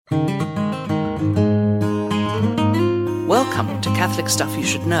Welcome to Catholic Stuff You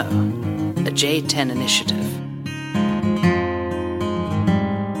Should Know, a J10 initiative.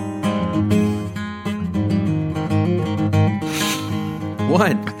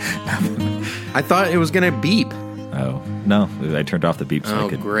 What? I thought it was going to beep. Oh, no. I turned off the beep so I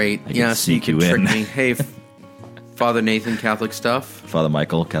could great. I could Yeah, sneak you you can trick in. me. Hey, Father Nathan, Catholic Stuff. Father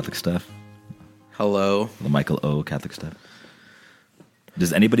Michael, Catholic Stuff. Hello. Father Michael O, Catholic Stuff.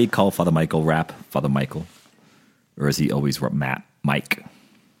 Does anybody call Father Michael Rap Father Michael? Or is he always Mike?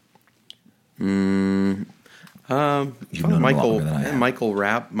 Father known him a lot Michael, longer than I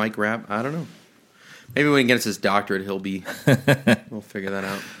have. Mike Rap. I don't know. Maybe when he gets his doctorate, we'll figure that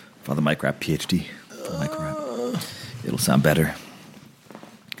out. Father Mike Rap, PhD. Father Mike Rap. It'll sound better.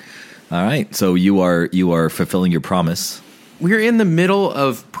 All right, so you are fulfilling your promise. We're in the middle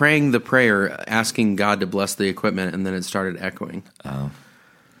of praying the prayer, asking God to bless the equipment, and then it started echoing. Oh.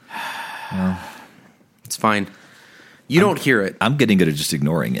 Well, it's fine. You don't hear it. I'm getting good at just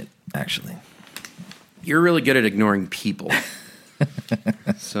ignoring it, actually. You're really good at ignoring people.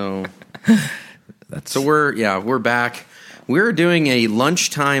 So we're back. We're doing a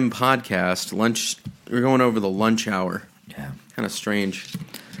lunchtime podcast. We're going over the lunch hour. Yeah. Kind of strange.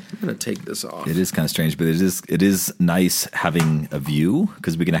 I'm going to take this off. It is kind of strange, but it is nice having a view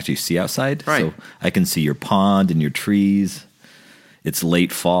because we can actually see outside. Right. So I can see your pond and your trees. It's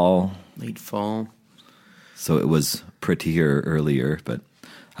late fall. Late fall. So it was prettier earlier, but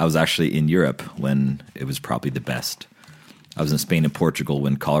I was actually in Europe when it was probably the best. I was in Spain and Portugal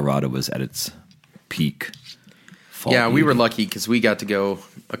when Colorado was at its peak. Fall Yeah, we beauty. were lucky because we got to go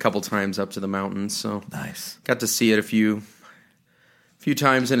a couple times up to the mountains. So Nice. got to see it a few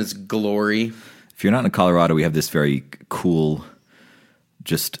times in its glory. If you're not in Colorado, we have this very cool,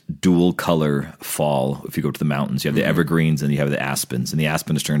 just dual color fall. If you go to the mountains, you have the evergreens and you have the aspens, and the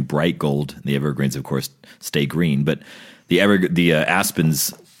aspens turn bright gold, and the evergreens, of course, stay green. But the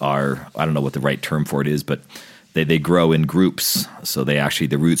aspens are, I don't know what the right term for it is, but they grow in groups. So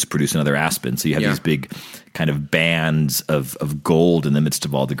the roots produce another aspen. So you have these big kind of bands of gold in the midst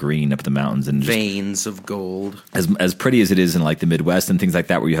of all the green up the mountains, and just, Veins of gold. as pretty as it is in like the Midwest and things like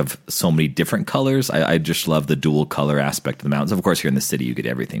that, where you have so many different colors, I just love the dual color aspect of the mountains. Of course, here in the city, you get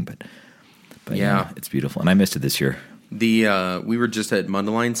everything, but yeah, it's beautiful, and I missed it this year. We were just at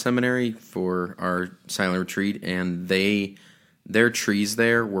Mundelein Seminary for our silent retreat, and their trees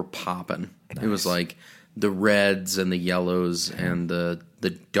there were popping. Nice. It was like the reds and the yellows and the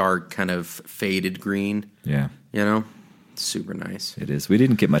dark kind of faded green. Yeah. You know? Super nice. It is. We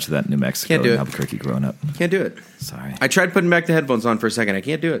didn't get much of that in New Mexico Can't do and it. Albuquerque growing up. Can't do it. Sorry. I tried putting back the headphones on for a second. I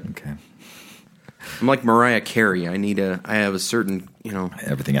can't do it. Okay. I'm like Mariah Carey. I have a certain,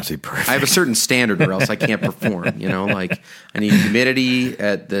 Everything has to be perfect. I have a certain standard or else I can't perform, like I need humidity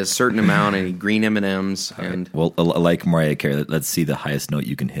at the certain amount, I need green M&Ms. And Well, like Mariah Carey, let's see the highest note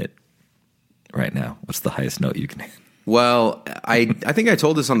you can hit right now. What's the highest note you can hit? Well, I think I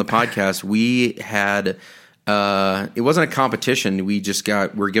told this on the podcast. We had it wasn't a competition.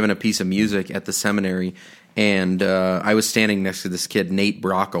 We're given a piece of music at the seminary, and I was standing next to this kid, Nate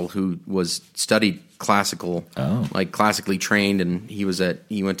Brockle, who studied classical, like classically trained, and he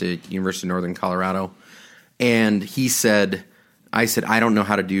went to University of Northern Colorado. And I said, I don't know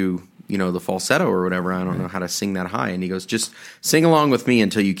how to do the falsetto or whatever. I don't know how to sing that high. And he goes, just sing along with me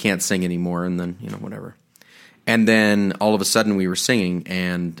until you can't sing anymore, and then whatever. And then all of a sudden we were singing,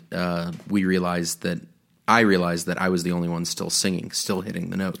 and I realized that I was the only one still singing, still hitting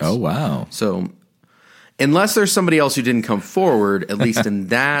the notes. Oh, wow. So unless there's somebody else who didn't come forward, at least in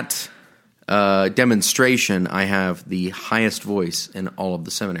that demonstration, I have the highest voice in all of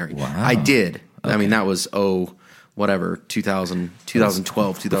the seminary. Wow. I did. Okay. I mean, that was, 2012,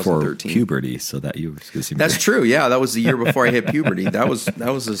 2013. Before puberty, so that you seem That's true. Yeah, that was the year before I hit puberty. That was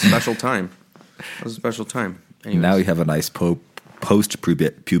a special time. That was a special time. Anyways. Now you have a nice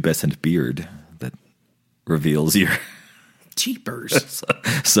post-pubescent beard that reveals your Jeepers.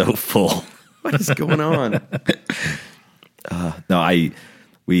 so full. What is going on? No, I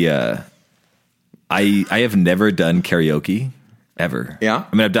have never done karaoke ever. Yeah?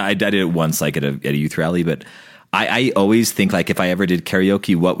 I mean, I did it once, like at a youth rally, but I always think like if I ever did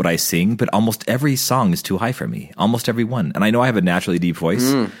karaoke, what would I sing? But almost every song is too high for me. Almost every one. And I know I have a naturally deep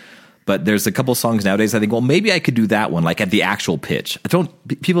voice. But there's a couple songs nowadays I think, well, maybe I could do that one, like at the actual pitch.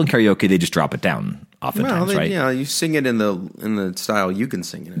 People in karaoke, they just drop it down oftentimes, right? Yeah, you sing it in the style you can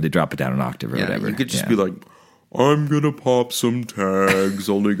sing it in. They drop it down an octave or whatever. You could just be like, I'm going to pop some tags,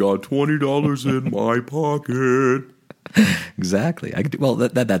 only got $20 in my pocket. Exactly. I could,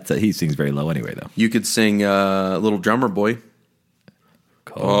 he sings very low anyway, though. You could sing Little Drummer Boy.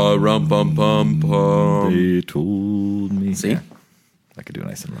 Rum pum pum pum. They told me. See? Yeah. I could do a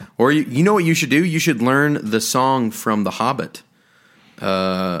nice and low. Or you know what you should do? You should learn the song from The Hobbit.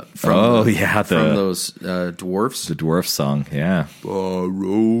 From those dwarfs. The dwarf song, yeah. Far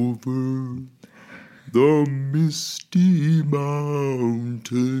over the misty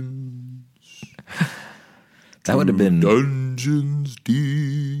mountains, That would have been dungeons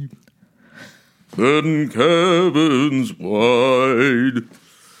deep and caverns wide.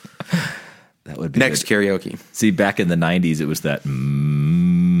 that would be Next good. karaoke. See, back in the 90s, it was that.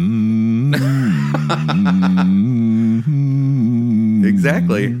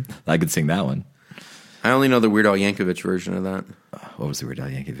 Exactly. I could sing that one. I only know the Weird Al Yankovic version of that. What was the Weird Al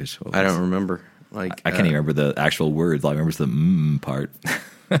Yankovic? What I was- don't remember. Like I can't even remember the actual words. All I remember is the part.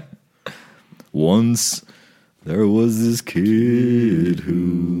 Once there was this kid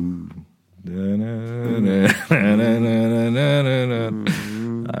who. All right,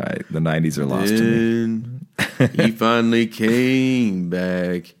 the 90s are lost to me. Then he finally came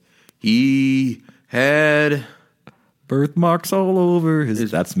back. He had Birthmarks all over his.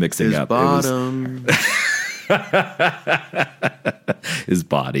 That's mixing his up. bottom. His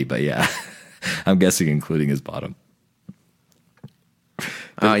body, but yeah, I'm guessing including his bottom.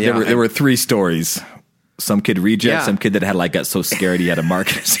 There were three stories. Some kid reject, Yeah. some kid that had got so scared he had a mark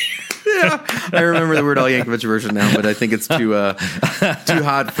in his ear. Yeah, I remember the Weird Al Yankovic version now, but I think it's too hot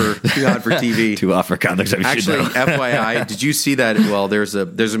for TV. Two off for context. Actually, FYI, did you see that? Well, there's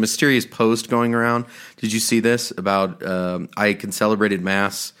a mysterious post going around. Did you see this about? I celebrated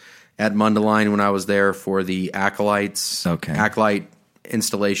Mass at Mundelein when I was there for the Acolytes Acolyte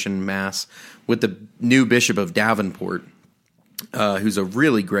installation Mass with the new Bishop of Davenport, who's a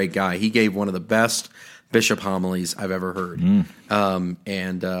really great guy. He gave one of the best bishop homilies I've ever heard, and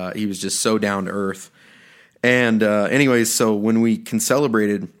he was just so down to earth. And anyways, so when we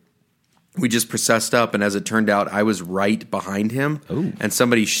celebrated, we just processed up, and as it turned out, I was right behind him. Ooh. And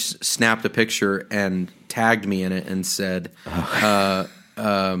somebody snapped a picture and tagged me in it and said, I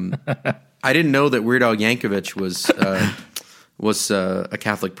didn't know that Weird Al Yankovic was a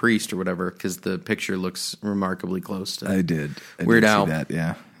Catholic priest or whatever, because the picture looks remarkably close to I did. Weird Al. See that,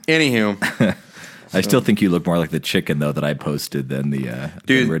 yeah. Anywho. I still think you look more like the chicken though that I posted than the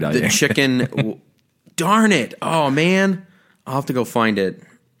Dude, Weird Al the Yankovic. chicken. Darn it. Oh, man. I'll have to go find it.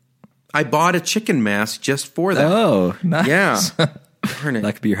 I bought a chicken mask just for that. Oh, nice. Yeah. Darn it.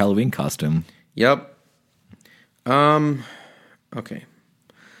 That could be your Halloween costume. Yep. Okay.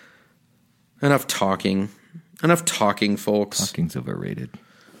 Enough talking, folks. Talking's overrated.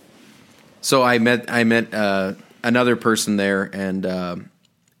 So I met another person there, and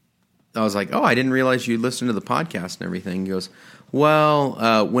I was like, "Oh, I didn't realize you listened to the podcast and everything." He goes,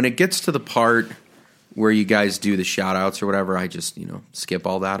 "Well, when it gets to the part where you guys do the shout outs or whatever, I just skip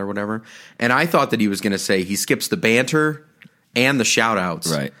all that or whatever." And I thought that he was going to say he skips the banter and the shout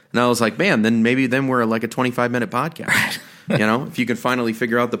outs, right? And I was like, "Man, then we're like a 25-minute podcast." If you can finally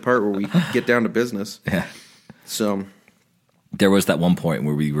figure out the part where we get down to business. Yeah. So there was that one point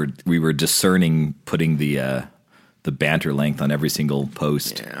where we were discerning putting the banter length on every single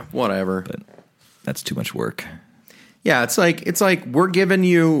post. yeah, whatever. But that's too much work. Yeah, it's like we're giving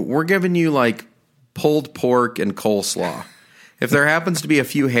you like pulled pork and coleslaw. If there happens to be a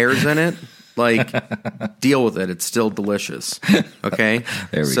few hairs in it, like deal with it. It's still delicious. Okay?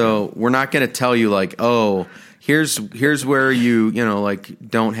 There we so we're not going to tell you like, "Oh, here's where you like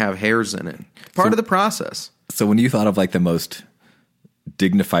don't have hairs in it." Part of the process. So when you thought of like the most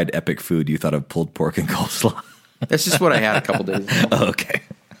dignified epic food, you thought of pulled pork and coleslaw. That's just what I had a couple days ago. Oh, okay.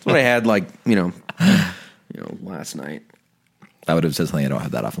 That's what I had like, last night. I would have said something I don't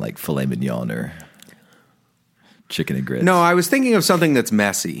have that often, like filet mignon or chicken and grits. No, I was thinking of something that's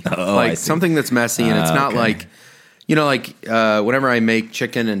messy. Oh, I see. Something that's messy, and it's not okay. like, whenever I make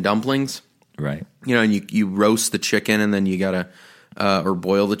chicken and dumplings, Right. and you roast the chicken, and then you gotta, or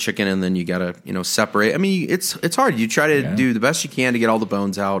boil the chicken, and then you gotta, separate. I mean, it's hard. You try to do the best you can to get all the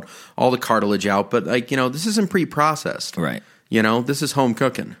bones out, all the cartilage out, but this isn't pre-processed. Right. This is home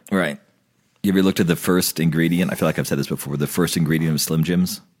cooking. Right. You ever looked at the first ingredient? I feel like I've said this before. The first ingredient of Slim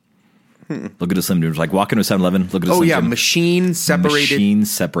Jims. Look at a Slim Jims. Like walk into a 7-Eleven, look at a Oh Slim yeah, Jim. machine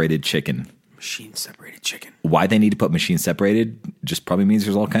separated chicken. Machine separated chicken. Why they need to put machine separated just probably means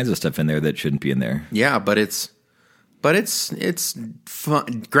there's all kinds of stuff in there that shouldn't be in there. Yeah, but it's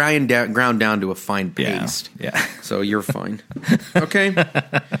fun, ground down to a fine paste. Yeah. So you're fine. Okay.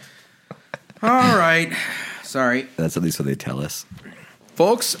 All right. Sorry. That's at least what they tell us.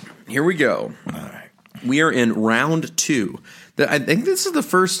 Folks, here we go. All right. We are in round 2. I think this is the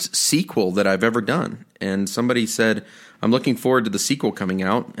first sequel that I've ever done. And somebody said, I'm looking forward to the sequel coming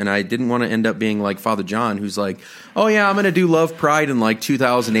out. And I didn't want to end up being like Father John, who's like, oh, yeah, I'm going to do Love Pride in like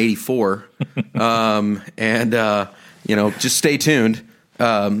 2084. Just stay tuned.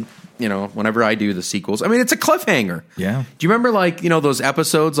 Whenever I do the sequels. I mean, it's a cliffhanger. Yeah. Do you remember, like, those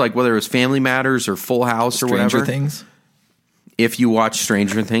episodes, like whether it was Family Matters or Full House or whatever? Stranger Things? If you watch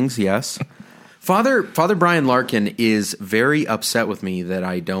Stranger Things, yes. Father Brian Larkin is very upset with me that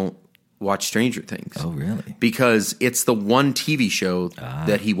I don't watch Stranger Things. Oh, really? Because it's the one TV show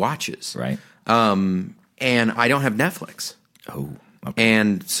that he watches. Right. And I don't have Netflix. Oh, okay.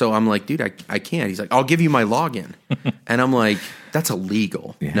 And so I'm like, dude, I can't. He's like, I'll give you my login. And I'm like, that's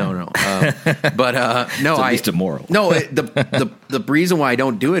illegal. Yeah. No. No, it's at least immoral. No, the reason why I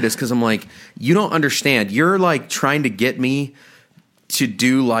don't do it is because I'm like, you don't understand. You're like trying to get me to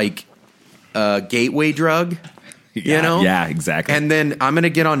do like a gateway drug, Yeah, exactly. And then I'm going to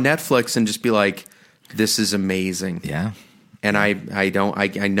get on Netflix and just be like, this is amazing. Yeah. And I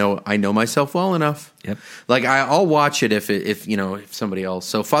know myself well enough. Yep. Like I'll watch it if somebody else.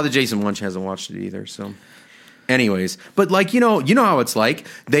 So Father Jason Wunsch hasn't watched it either. So, anyways, but like you know how it's like.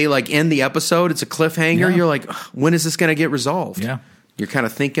 They like end the episode. It's a cliffhanger. Yeah. You're like, when is this going to get resolved? Yeah. You're kind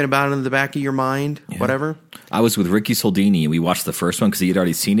of thinking about it in the back of your mind. Yeah. Whatever. I was with Ricky Soldini, and we watched the first one because he had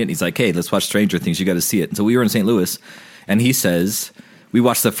already seen it. And he's like, hey, let's watch Stranger Things. You got to see it. And so we were in St. Louis, and he says, we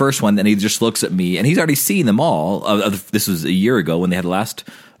watched the first one, and he just looks at me, and he's already seen them all. This was a year ago when they had last,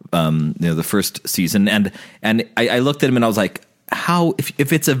 the first season. And I looked at him, and I was like, how,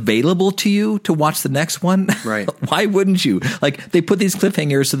 if it's available to you to watch the next one, right? Why wouldn't you? Like, they put these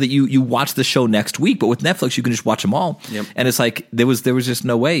cliffhangers so that you watch the show next week, but with Netflix, you can just watch them all. Yep. And it's like, there was just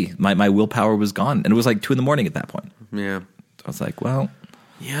no way. My willpower was gone. And it was like 2 a.m. at that point. Yeah. I was like, well,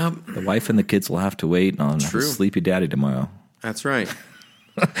 yep. the wife and the kids will have to wait on True. sleepy daddy tomorrow. That's right.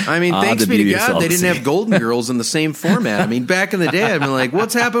 I mean, thanks the be to beauty of God they didn't celibacy. have Golden Girls in the same format. I mean, back in the day, I'd been like,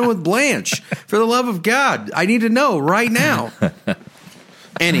 what's happened with Blanche? For the love of God, I need to know right now.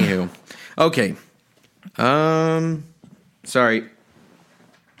 Anywho, okay. Sorry.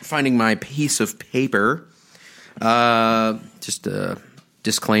 Finding my piece of paper. Just a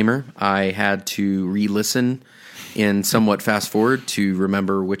disclaimer. I had to re-listen in somewhat fast forward to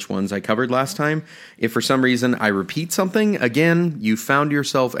remember which ones I covered last time. If for some reason I repeat something, again, you found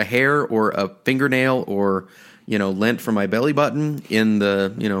yourself a hair or a fingernail or, lint from my belly button in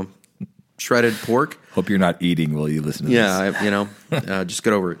the, shredded pork. Hope you're not eating while you listen to this. Yeah, just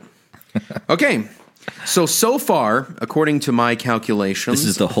get over it. Okay. So far, according to my calculations, This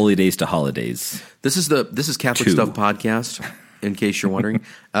is the Holy Days to Holidays. This is Catholic 2. Stuff Podcast, in case you're wondering.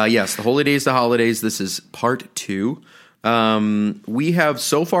 Yes, the Holy Days to Holidays. This is part 2. We have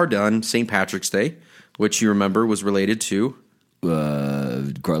so far done St. Patrick's Day, which you remember was related to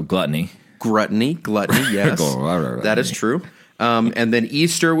Gluttony. Gluttony, yes. Gluttony. That is true. And then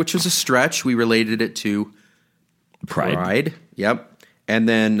Easter, which was a stretch, we related it to Pride. Yep. And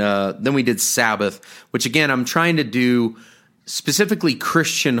then we did Sabbath, which again, I'm trying to do specifically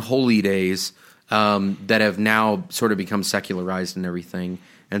Christian holy days that have now sort of become secularized and everything.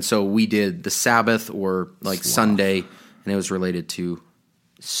 And so we did the Sabbath or like Sloth. Sunday, and it was related to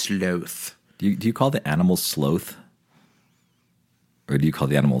sloth. Do you call the animal sloth? Or do you call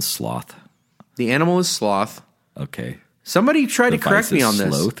the animal sloth? The animal is sloth. Okay. Somebody tried to The correct vice me is on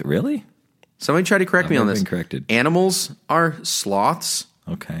this. Sloth? Really? Somebody tried to correct me on never this. been corrected. Animals are sloths.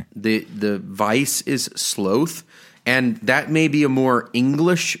 Okay. The vice is sloth, and that may be a more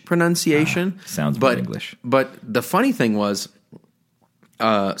English pronunciation. Sounds more English. But the funny thing was,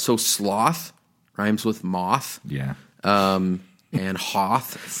 so sloth rhymes with moth, Yeah. and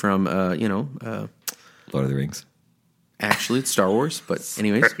hoth from Lord of the Rings. actually it's Star Wars. But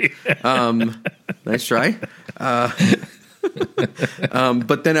anyways, nice try. But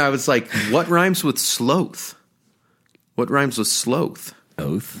then I was like, what rhymes with sloth? What rhymes with sloth?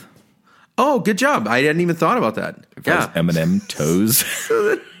 Oath. Oh, good job. I hadn't even thought about that. Yeah. Eminem toes.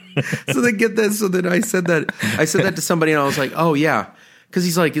 So they get that. So then I said that to somebody, and I was like, oh yeah, because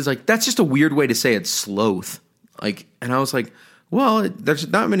he's like, that's just a weird way to say it, sloth. Like, and I was like, well, there's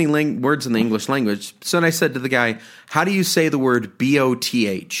not many words in the English language. So then I said to the guy, how do you say the word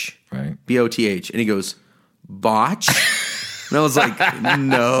B-O-T-H? Right. B-O-T-H, and he goes, botch. And I was like,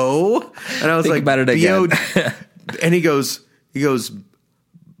 no. And I was Think like, about it again. And he goes,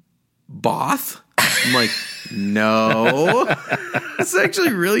 Both? I'm like, no. It's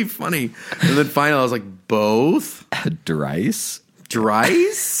actually really funny. And then finally I was like, both? Dries.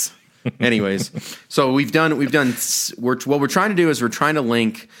 Dries? Anyways, so what we're trying to do is we're trying to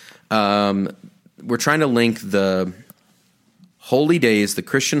link the holy days, the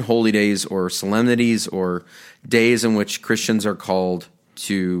Christian holy days or solemnities or days in which Christians are called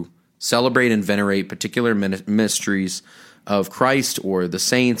to celebrate and venerate particular mysteries of Christ or the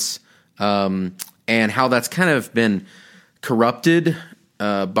saints, and how that's kind of been corrupted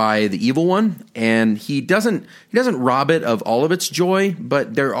by the evil one. And he doesn't rob it of all of its joy,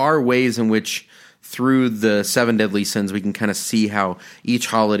 but there are ways in which through the 7 deadly sins we can kind of see how each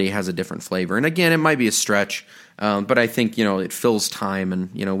holiday has a different flavor. And again, it might be a stretch, but I think it fills time,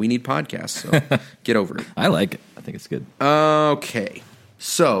 and we need podcasts, so get over it. I like it. I think it's good. Okay,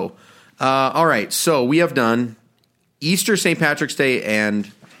 so all right, so we have done Easter, St. Patrick's Day, and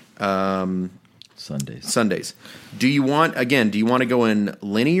Sundays. Do you want to go in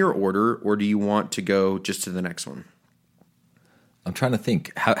linear order, or do you want to go just to the next one? I'm trying to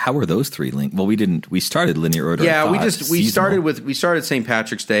think. How were those three linked? Well, we started linear order. Yeah, we started St.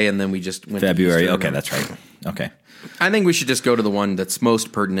 Patrick's Day, and then we just went February. To Easter. Okay, that's right. Okay. I think we should just go to the one that's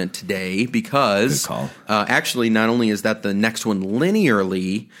most pertinent today, because actually not only is that the next one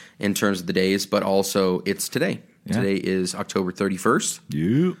linearly in terms of the days, but also it's today. Yeah. Today is October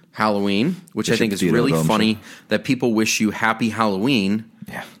 31st, Halloween, which I think is really funny that people wish you happy Halloween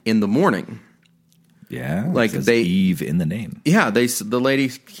in the morning. Yeah, like Eve in the name. Yeah, the lady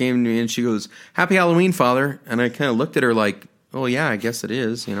came to me and she goes, "Happy Halloween, Father," and I kind of looked at her like, "Oh yeah, I guess it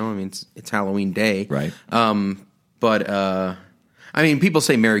is." I mean, it's Halloween Day, right? But I mean, people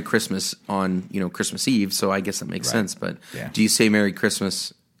say Merry Christmas on Christmas Eve, so I guess that makes sense. But do you say Merry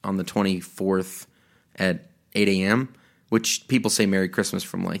Christmas on the 24th at 8 a.m.? Which people say Merry Christmas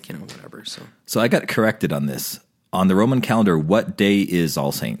from whatever. So I got corrected on this. On the Roman calendar, what day is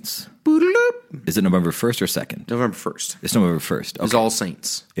All Saints? Is it November 1st or 2nd? November 1st. It's November 1st. Okay. It's All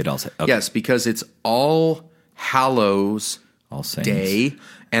Saints. Okay. Yes, because it's All Hallows Day,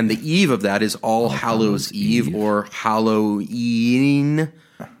 and the eve of that is All Hallows Eve or Halloween,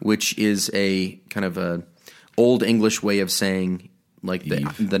 which is a kind of a Old English way of saying like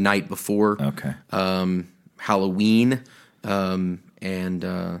the night before. Okay. Halloween,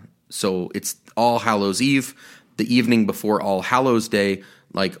 and so it's All Hallows Eve, the evening before All Hallows Day,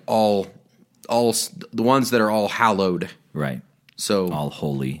 like all the ones that are all hallowed, right? So all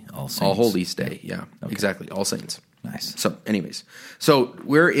holy, all saints, all holies day, yeah, okay. Exactly, all saints. Nice. So, anyways, so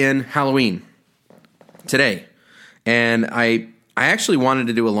we're in Halloween today, and I actually wanted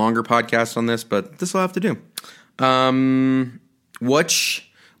to do a longer podcast on this, but this will have to do.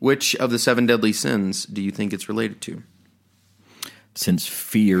 Which of the 7 deadly sins do you think it's related to? Since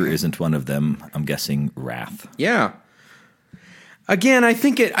fear isn't one of them, I'm guessing wrath. Yeah. Again, I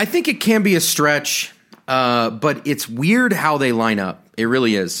think it can be a stretch, but it's weird how they line up. It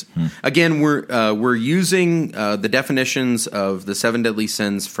really is. Again, we're using the definitions of the 7 deadly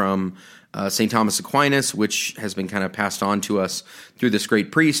sins from St. Thomas Aquinas, which has been kind of passed on to us through this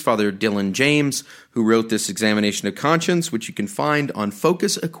great priest, Father Dylan James, who wrote this examination of conscience, which you can find on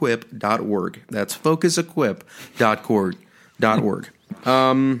focusequip.org. That's focusequip.org.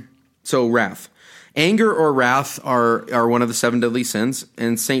 So wrath. Anger or wrath are one of the 7 deadly sins,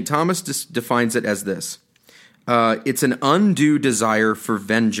 and St. Thomas defines it as this. It's an undue desire for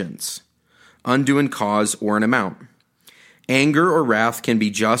vengeance, undue in cause or in amount. Anger or wrath can be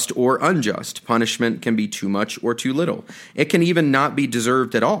just or unjust. Punishment can be too much or too little. It can even not be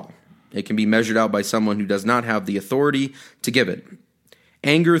deserved at all. It can be measured out by someone who does not have the authority to give it.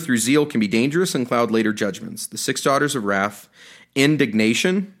 Anger through zeal can be dangerous and cloud later judgments. The 6 daughters of wrath: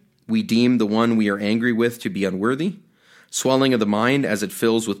 indignation, we deem the one we are angry with to be unworthy; swelling of the mind as it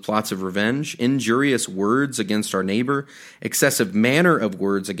fills with plots of revenge; injurious words against our neighbor; excessive manner of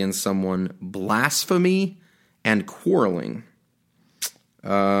words against someone; blasphemy; and quarreling.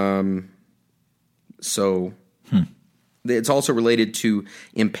 It's also related to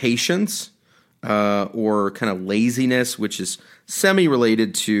impatience or kind of laziness, which is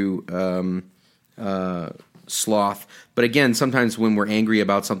semi-related to sloth. But again, sometimes when we're angry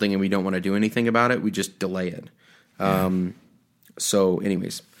about something and we don't want to do anything about it, we just delay it. So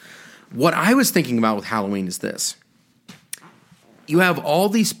anyways, what I was thinking about with Halloween is this. You have all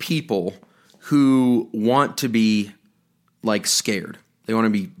these people who want to be like scared. They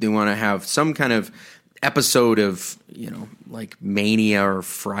want to have some kind of episode of, like mania or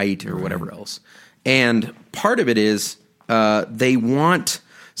fright or whatever else. And part of it is they want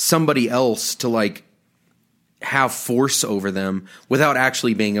somebody else to like have force over them without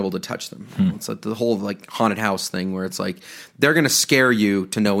actually being able to touch them. It's like the whole like haunted house thing where it's like they're going to scare you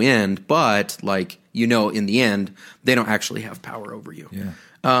to no end, but like in the end they don't actually have power over you. Yeah.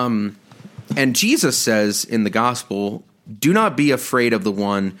 And Jesus says in the gospel, do not be afraid of the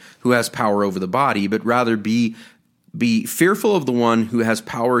one who has power over the body, but rather be be fearful of the one who has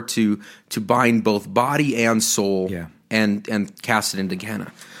power to bind both body and soul, and cast it into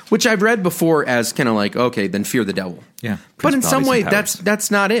Gehenna. Which I've read before as kind of like, okay, then fear the devil. Yeah, but in some way, that's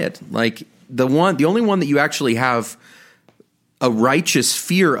not it. Like the only one that you actually have a righteous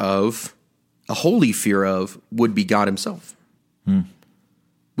fear of, a holy fear of, would be God Himself.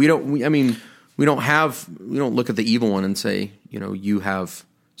 We don't look at the evil one and say, you have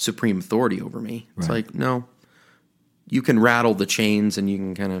supreme authority over me. It's like, no, you can rattle the chains and you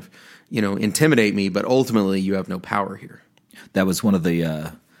can kind of, intimidate me, but ultimately you have no power here. That was one of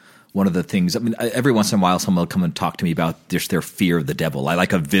the things. I mean, every once in a while, someone will come and talk to me about just their fear of the devil. I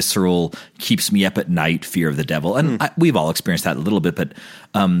like a visceral, keeps me up at night fear of the devil, and we've all experienced that a little bit. But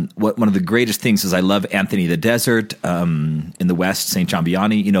one of the greatest things is I love Anthony the Desert in the West, St. John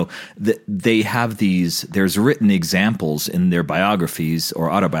Vianney. They have these. There's written examples in their biographies or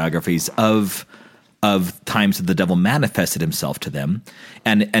autobiographies of times that the devil manifested himself to them,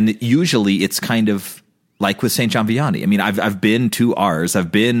 and usually it's kind of like with St. John Vianney. I mean, I've been to ours,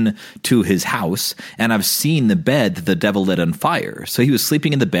 I've been to his house, and I've seen the bed that the devil lit on fire. So he was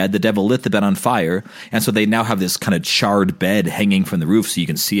sleeping in the bed, the devil lit the bed on fire, and so they now have this kind of charred bed hanging from the roof so you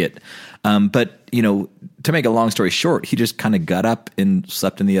can see it. But, to make a long story short, he just kind of got up and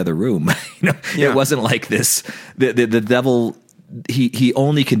slept in the other room. It wasn't like this. The devil... He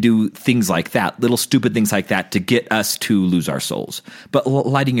only can do things like that, little stupid things like that, to get us to lose our souls. But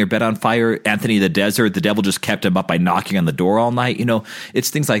lighting your bed on fire, Anthony the Desert, the devil just kept him up by knocking on the door all night. It's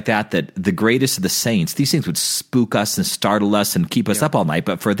things like that the greatest of the saints, these things would spook us and startle us and keep us up all night.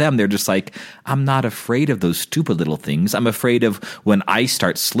 But for them, they're just like, I'm not afraid of those stupid little things. I'm afraid of when I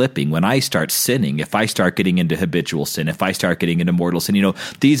start slipping, when I start sinning, if I start getting into habitual sin, if I start getting into mortal sin.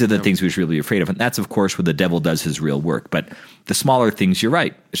 These are the things we should really be afraid of. And that's, of course, where the devil does his real work. But the smaller things, you're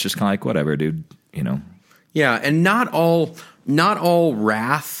right. It's just kind of like, whatever, dude, Yeah, and not all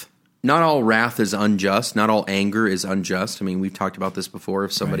wrath is unjust. Not all anger is unjust. I mean, we've talked about this before.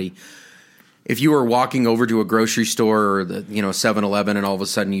 If you were walking over to a grocery store or the 7-Eleven and all of a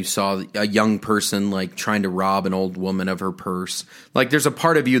sudden you saw a young person like trying to rob an old woman of her purse, like there's a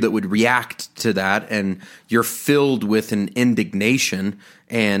part of you that would react to that, and you're filled with an indignation,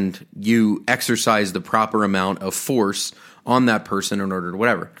 and you exercise the proper amount of force on that person in order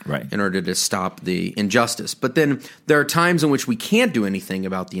to stop the injustice. But then there are times in which we can't do anything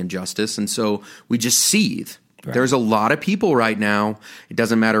about the injustice, and so we just seethe. Right. There's a lot of people right now, it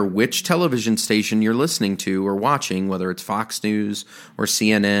doesn't matter which television station you're listening to or watching, whether it's Fox News or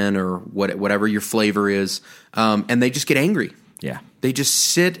CNN or whatever your flavor is, and they just get angry. Yeah. They just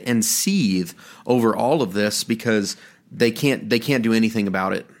sit and seethe over all of this because they can't do anything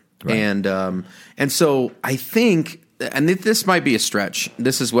about it. Right. And so I think, and this might be a stretch,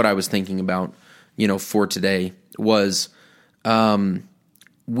 this is what I was thinking about, for today, was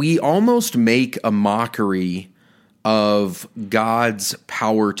we almost make a mockery of God's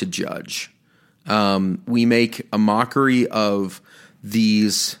power to judge. We make a mockery of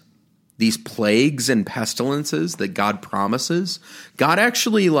these plagues and pestilences that God promises. God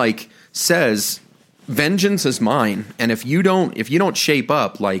actually says, vengeance is mine, and if you don't shape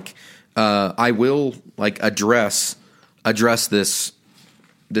up, I will address this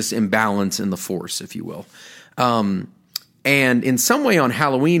imbalance in the force, if you will. And in some way on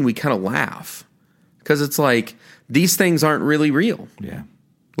Halloween, we kind of laugh because it's like these things aren't really real. Yeah.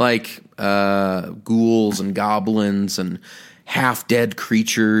 Like ghouls and goblins and half-dead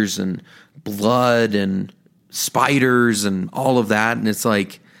creatures and blood and spiders and all of that. And it's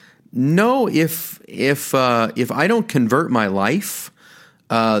like, no, if I don't convert my life,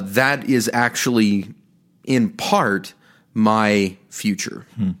 that is actually in part my future.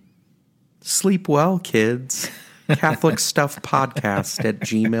 Sleep well, kids. Catholic Stuff Podcast at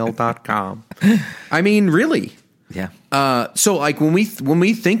gmail.com. I mean, really. Yeah. So when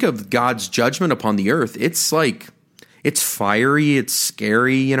we think of God's judgment upon the earth, it's like, it's fiery, it's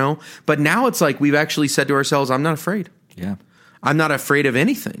scary, but now it's like we've actually said to ourselves, I'm not afraid. Yeah. I'm not afraid of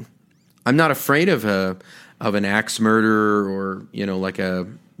anything. I'm not afraid of an axe murderer or, like a,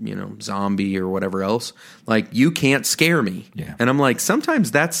 zombie or whatever else. Like, you can't scare me. Yeah. And I'm like,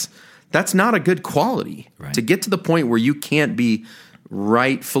 sometimes that's not a good quality. Right. To get to the point where you can't be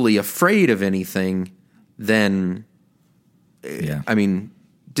rightfully afraid of anything, then, yeah. I mean,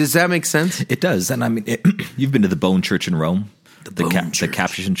 does that make sense? It does. And I mean, you've been to the Bone Church in Rome? The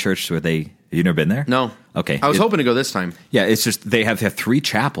Capuchin Church where have you never been there? No. Okay. I was hoping to go this time. Yeah, it's just they have 3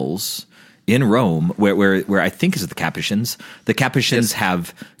 chapels in Rome where I think is the Capuchins. The Capuchins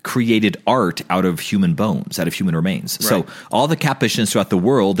have created art out of human bones, out of human remains. Right. So all the Capuchins throughout the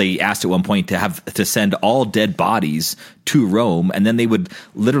world, they asked at one point to send all dead bodies to Rome, and then they would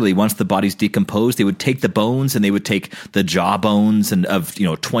literally, once the bodies decomposed, they would take the bones and they would take the jaw bones and of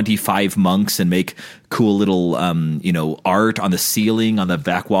 25 monks and make cool little art on the ceiling, on the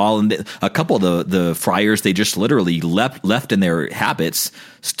back wall. And a couple of the friars, they just literally left in their habits,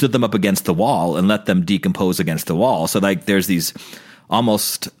 stood them up against the wall and let them decompose against the wall. So like there's these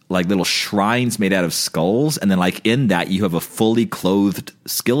almost like little shrines made out of skulls, and then like in that you have a fully clothed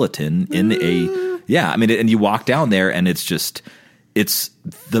skeleton in and you walk down there and it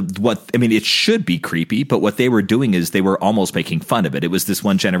should be creepy, but what they were doing is they were almost making fun of it. It was this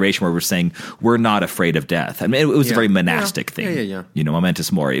one generation where we're saying we're not afraid of death. I mean, it was a very monastic thing.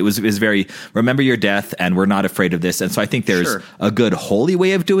 Momentous mori. It was very remember your death, and we're not afraid of this. And so I think there's a good holy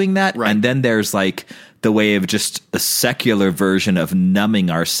way of doing that, and then there's like the way of just a secular version of numbing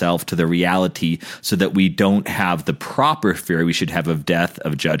ourselves to the reality so that we don't have the proper fear we should have of death,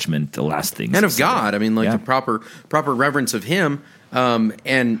 of judgment, the last things. And of God. I mean, like the proper reverence of him.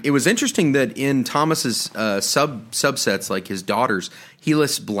 And it was interesting that in Thomas's subsets, like his daughters, he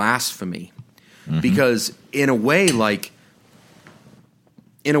lists blasphemy. Because in a way,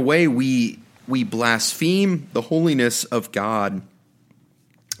 we blaspheme the holiness of God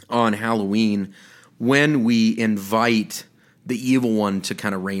on Halloween when we invite the evil one to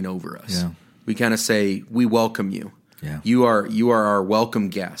kind of reign over us. We kind of say, we welcome you. You are our welcome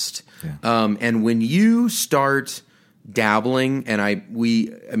guest. And when you start dabbling, and I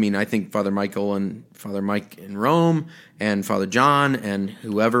think Father Mike in Rome and Father John and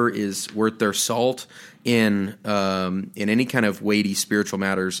whoever is worth their salt in any kind of weighty spiritual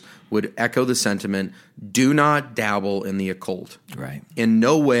matters would echo the sentiment: do not dabble in the occult. Right. In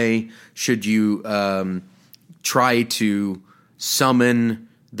no way should you try to summon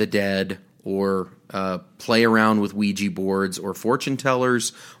the dead or play around with Ouija boards or fortune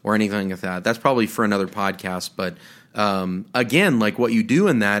tellers or anything like that. That's probably for another podcast, but again, like what you do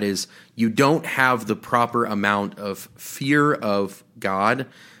in that is you don't have the proper amount of fear of God,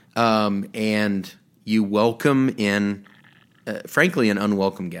 and you welcome in, frankly, an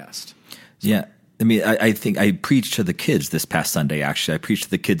unwelcome guest. Yeah. I mean, I think I preached to the kids this past Sunday, actually. I preached to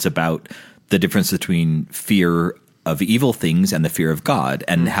the kids about the difference between fear of evil things and the fear of God,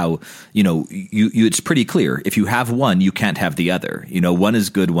 and how, it's pretty clear. If you have one, you can't have the other. One is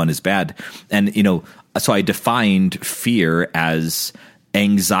good, one is bad. And, so I defined fear as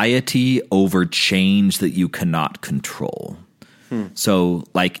anxiety over change that you cannot control. So,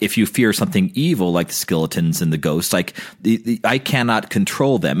 like, if you fear something evil, like the skeletons and the ghosts, like I cannot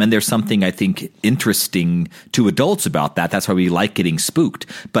control them. And there's something I think interesting to adults about that. That's why we like getting spooked.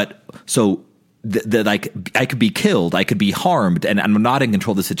 But so like I could be killed, I could be harmed, and I'm not in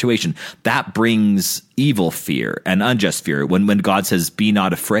control of the situation. That brings evil fear and unjust fear. When God says, "Be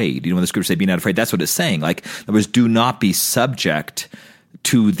not afraid," when the scriptures say, "Be not afraid," that's what it's saying. Like, in other words, do not be subject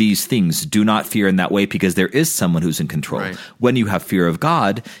to these things. Do not fear in that way, because there is someone who's in control. Right. When you have fear of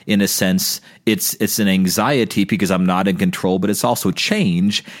God, in a sense, it's an anxiety because I'm not in control, but it's also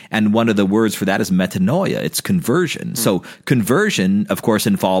change. And one of the words for that is metanoia. It's conversion. So conversion, of course,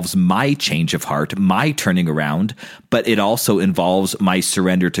 involves my change of heart, my turning around, but it also involves my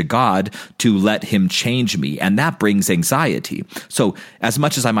surrender to God to let him change me. And that brings anxiety. So as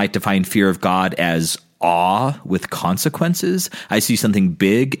much as I might define fear of God as awe with consequences, I see something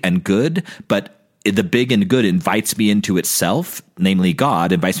big and good, but the big and good invites me into itself, namely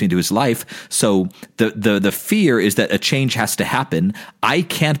God invites me into his life. So the fear is that a change has to happen. I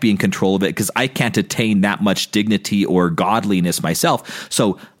can't be in control of it because I can't attain that much dignity or godliness myself.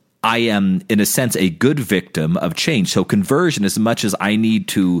 So I am, in a sense, a good victim of change. So conversion, as much as I need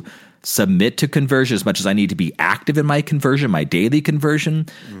to submit to conversion, as much as I need to be active in my conversion, my daily conversion,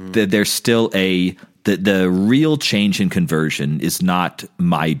 there's still the real change in conversion is not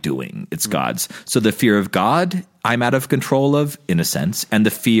my doing, it's God's. So the fear of God, I'm out of control of, in a sense, and the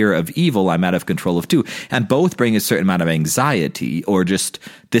fear of evil, I'm out of control of too. And both bring a certain amount of anxiety, or just,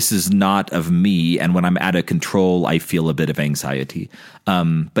 this is not of me, and when I'm out of control, I feel a bit of anxiety.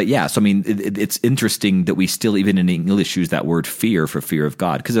 But yeah, so I mean, it's interesting that we still, even in English, use that word fear for fear of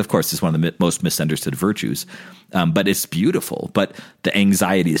God, because of course it's one of the most misunderstood virtues. But it's beautiful, but the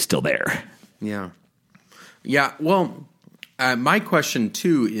anxiety is still there. Yeah. Yeah, well, my question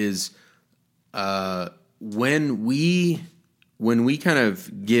too is, when we kind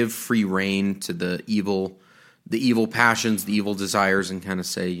of give free rein to the evil passions, the evil desires, and kind of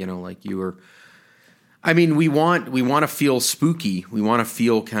say, like you were, I mean, we want to feel spooky. We want to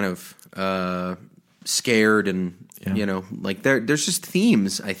feel kind of scared, and like there's just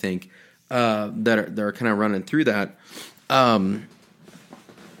themes, I think, that are kind of running through that.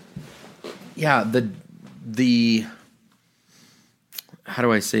 The how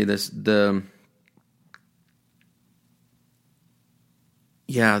do I say this? The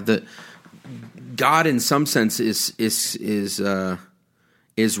God in some sense is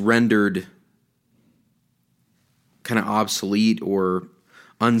rendered kind of obsolete or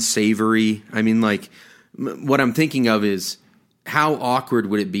unsavory. I mean, like, what I'm thinking of is how awkward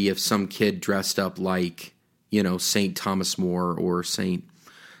would it be if some kid dressed up like, Saint Thomas More or Saint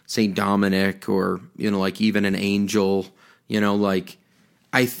Dominic, or, like even an angel, like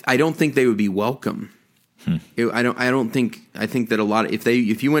I don't think they would be welcome. I think that a lot of,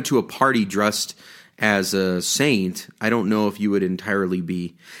 if you went to a party dressed as a saint, I don't know if you would entirely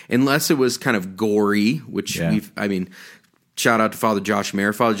be, unless it was kind of gory, which shout out to Father Josh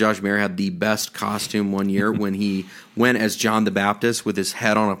Mayer. Father Josh Mayer had the best costume one year when he went as John the Baptist with his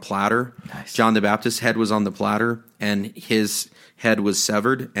head on a platter. Nice. John the Baptist's head was on the platter, and his head was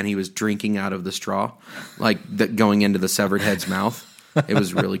severed, and he was drinking out of the straw, like going into the severed head's mouth. It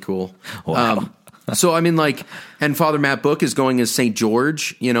was really cool. Wow. So, and Father Matt Book is going as St.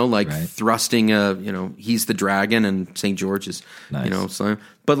 George, Right. thrusting he's the dragon and St. George is, Nice. so,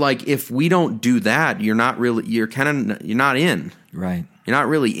 but like, if we don't do that, you're not in. Right. You're not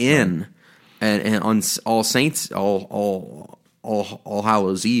really in. And on All Saints, All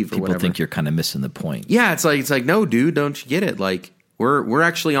Hallows Eve or People whatever. think you're kind of missing the point. Yeah, it's like, no, dude, don't you get it? Like, we're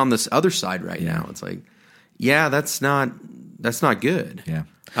actually on this other side right now. It's like, yeah, that's not good. Yeah.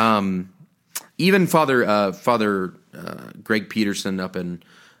 Even Father Greg Peterson up in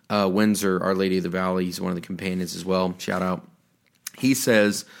Windsor, Our Lady of the Valley, he's one of the companions as well. Shout out. He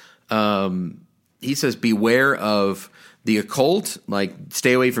says beware of the occult. Like,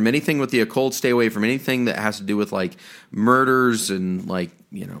 stay away from anything with the occult. Stay away from anything that has to do with like murders and like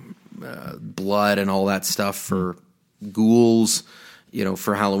blood and all that stuff for ghouls.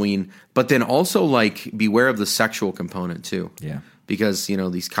 For Halloween. But then also like beware of the sexual component too. Yeah. Because,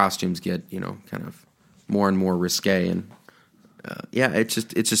 these costumes get, kind of more and more risque, and it's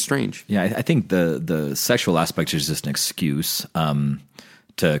just strange. Yeah, I think the sexual aspect is just an excuse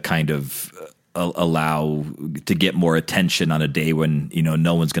to kind of allow to get more attention on a day when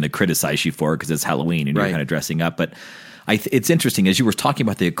no one's going to criticize you for it because it's Halloween and you're kind of dressing up. But it's interesting, as you were talking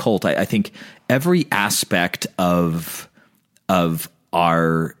about the occult. I think every aspect of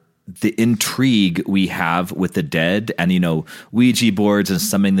the intrigue we have with the dead, and Ouija boards and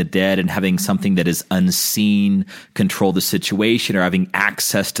summoning the dead and having something that is unseen control the situation, or having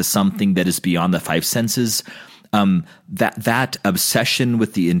access to something that is beyond the five senses, that obsession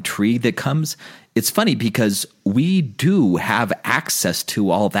with the intrigue that comes. It's funny because we do have access to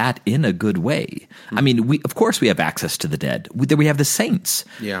all that in a good way. I mean, of course we have access to the dead. We have the saints.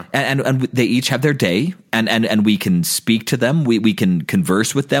 Yeah. And they each have their day, and we can speak to them. We can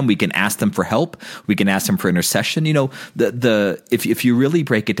converse with them. We can ask them for help. We can ask them for intercession. If you really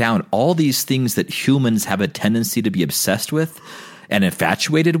break it down, all these things that humans have a tendency to be obsessed with and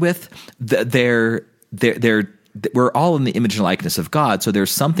infatuated with, we're all in the image and likeness of God, so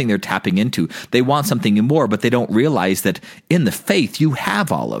there's something they're tapping into. They want something more, but they don't realize that in the faith you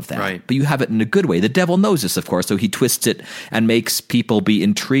have all of that, right. But you have it in a good way. The devil knows this, of course, so he twists it and makes people be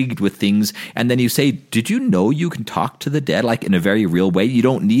intrigued with things. And then you say, did you know you can talk to the dead, like in a very real way? You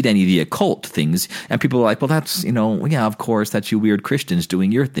don't need any of the occult things. And people are like, well, that's, yeah, of course, that's you weird Christians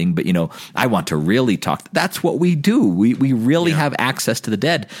doing your thing, but I want to really talk. That's what we do. We really have access to the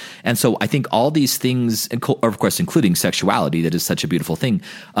dead. And so I think all these things, of course, including sexuality, that is such a beautiful thing.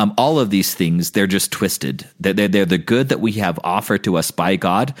 All of these things, they're just twisted. They're the good that we have offered to us by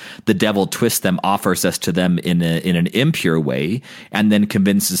God. The devil twists them, offers us to them in an impure way, and then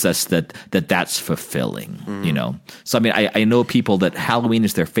convinces us that that's fulfilling. So I mean, I know people that Halloween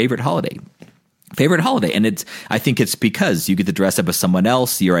is their favorite holiday. And I think it's because you get to dress up as someone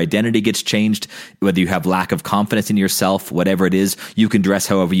else. Your identity gets changed. Whether you have lack of confidence in yourself, whatever it is, you can dress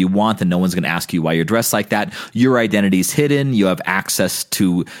however you want, and no one's going to ask you why you're dressed like that. Your identity is hidden. You have access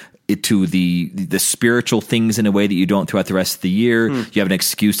to the spiritual things in a way that you don't throughout the rest of the year. You have an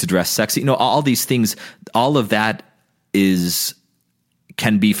excuse to dress sexy. All these things, all of that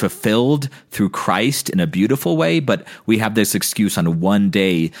can be fulfilled through Christ in a beautiful way, but we have this excuse on one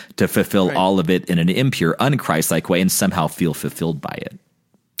day to fulfill all of it in an impure, un-Christ-like way and somehow feel fulfilled by it.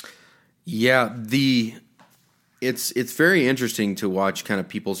 Yeah, it's very interesting to watch kind of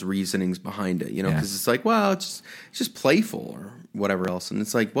people's reasonings behind it, because it's like, well, it's just playful or whatever else, and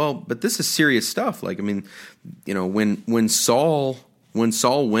it's like, well, but this is serious stuff. Like, I mean, when Saul when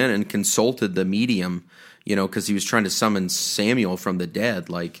Saul went and consulted the medium, because he was trying to summon Samuel from the dead,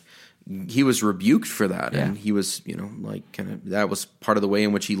 like he was rebuked for that, and he was, that was part of the way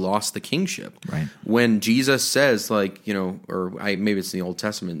in which he lost the kingship. Right. When Jesus says, maybe it's in the Old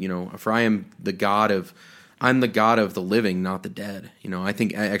Testament, for I'm the God of the living, not the dead. I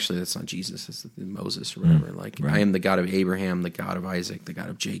think actually that's not Jesus, it's Moses or whatever. I am the God of Abraham, the God of Isaac, the God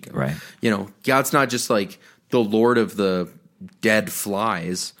of Jacob. Right. God's not just like the Lord of the dead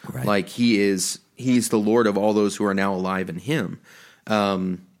flies. Right. Like he's the Lord of all those who are now alive in him.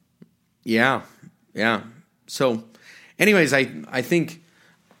 Yeah. So anyways, I think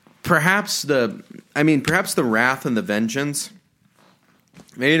perhaps the wrath and the vengeance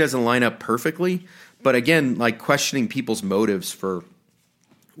maybe it doesn't line up perfectly, but again, like questioning people's motives for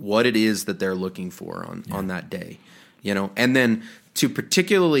what it is that they're looking for on that day, and then to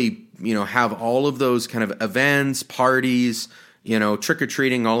particularly, have all of those kind of events, parties,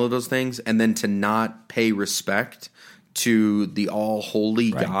 trick-or-treating, all of those things, and then to not pay respect to the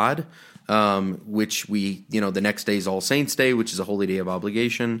all-holy God, which we, the next day is All Saints' Day, which is a holy day of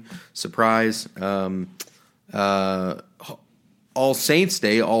obligation. Surprise. All Saints'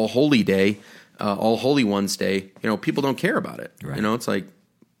 Day, All Holy Day, All Holy Ones' Day, people don't care about it. Right. It's like,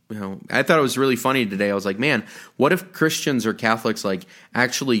 I thought it was really funny today. I was like, man, what if Christians or Catholics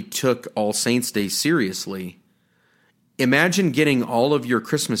actually took All Saints' Day seriously? Imagine getting all of your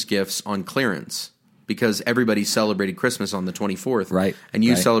Christmas gifts on clearance because everybody celebrated Christmas on the 24th. Right. And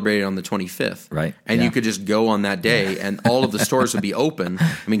you Right. celebrated on the 25th. Right. And Yeah. you could just go on that day and all of the stores would be open.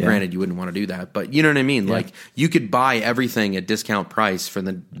 I mean, granted, you wouldn't want to do that, but you know what I mean? Yeah. Like you could buy everything at discount price for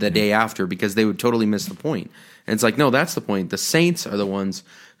the day after because they would totally miss the point. And it's like, no, that's the point. The saints are the ones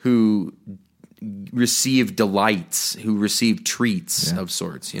who receive delights, who receive treats of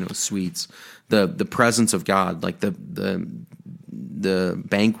sorts, sweets, the presence of God, like the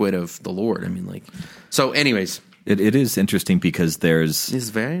banquet of the Lord. I mean, so anyways, It is interesting because it's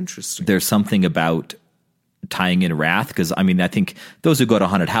very interesting. there's something about tying in wrath, because I think those who go to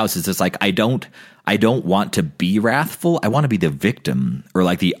haunted houses, it's like I don't want to be wrathful. I want to be the victim or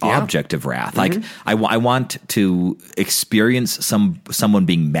like the object of wrath. Like I want to experience someone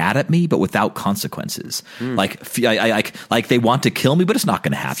being mad at me, but without consequences. Like they want to kill me, but it's not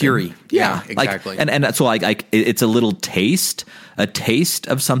going to happen. Fury. Yeah, Like, exactly. and so it's a little taste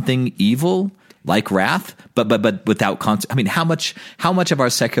of something evil. Like wrath, but without how much of our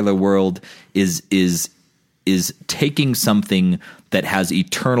secular world is taking something that has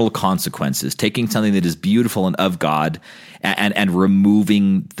eternal consequences, taking something that is beautiful and of God, and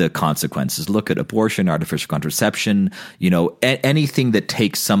removing the consequences. Look at abortion, artificial contraception, anything that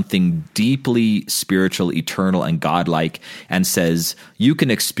takes something deeply spiritual, eternal, and godlike, and says you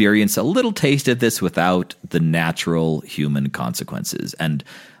can experience a little taste of this without the natural human consequences. And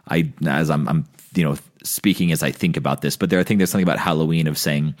I'm speaking as I think about this, but I think there's something about Halloween of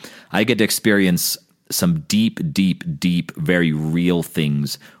saying I get to experience some deep, very real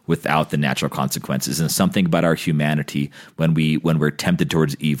things without the natural consequences, and something about our humanity when we're tempted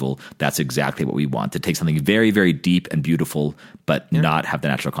towards evil. That's exactly what we want, to take something very, very deep and beautiful, but not have the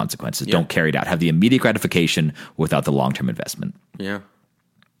natural consequences. Don't carry it out. Have the immediate gratification without the long-term investment. Yeah,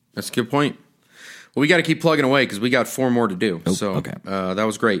 that's a good point. Well, we got to keep plugging away because we got 4 more to do. Okay. That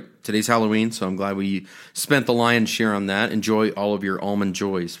was great. Today's Halloween, so I'm glad we spent the lion's share on that. Enjoy all of your almond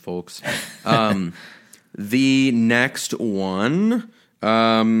joys, folks. The next one,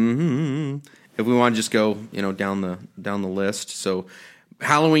 if we want to just go, down the list. So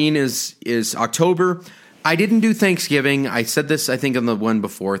Halloween is October. I didn't do Thanksgiving. I said this, I think, on the one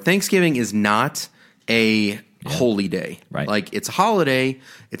before. Thanksgiving is not a holy day. Right. Like it's a holiday.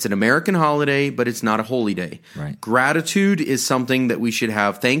 It's an American holiday, but it's not a holy day. Right. Gratitude is something that we should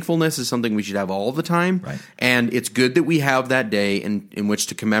have. Thankfulness is something we should have all the time. Right. And it's good that we have that day in which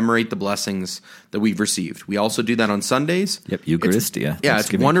to commemorate the blessings that we've received. We also do that on Sundays. Yep, Eucharistia.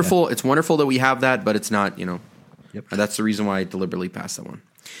 It's wonderful. It's wonderful that we have that, but it's not, Yep. That's the reason why I deliberately passed that one.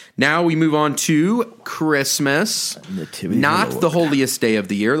 Now we move on to Christmas, Nativity not of the the Lord. holiest day of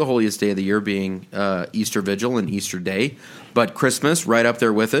the year. The holiest day of the year being Easter Vigil and Easter Day, but Christmas right up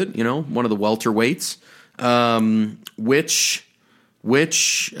there with it. One of the welterweights.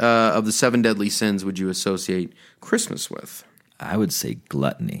 Which of the 7 deadly sins would you associate Christmas with? I would say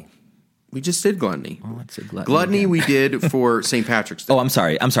gluttony. We just did gluttony. Oh, I'd say gluttony. Gluttony again. we did for St. Patrick's Day. Oh, I'm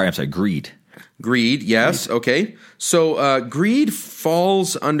sorry. Greed. Greed, yes, okay. So greed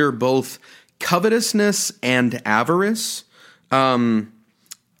falls under both covetousness and avarice. I'm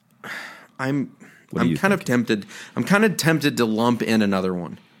kind of tempted to lump in another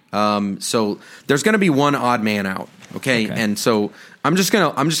one. So there's going to be one odd man out. Okay. And so I'm just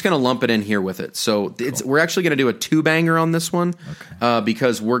gonna lump it in here with it. So we're actually gonna do a 2-banger on this one,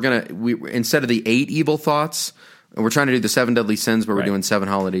 because we instead of the 8 evil thoughts, we're trying to do the 7 deadly sins, but we're doing 7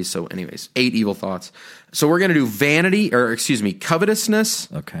 holidays. So, anyways, 8 evil thoughts. So we're gonna do covetousness,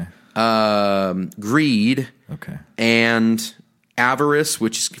 greed, and avarice,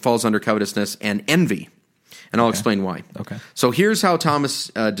 which falls under covetousness, and envy, and I'll explain why. Okay. So here's how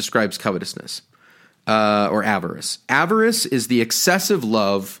Thomas describes covetousness. Or avarice. Avarice is the excessive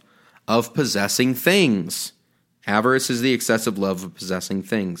love of possessing things. Avarice is the excessive love of possessing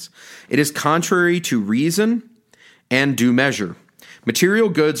things. It is contrary to reason and due measure. Material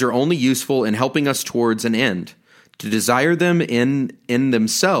goods are only useful in helping us towards an end. To desire them in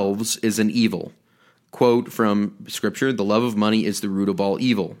themselves is an evil. Quote from Scripture, the love of money is the root of all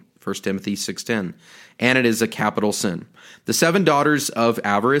evil. 1 Timothy 6:10. And it is a capital sin. The 7 daughters of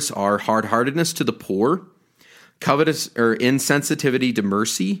avarice are hard-heartedness to the poor, covetous or insensitivity to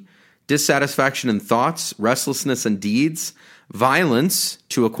mercy, dissatisfaction in thoughts, restlessness in deeds, violence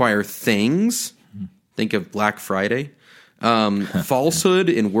to acquire things. Think of Black Friday. Falsehood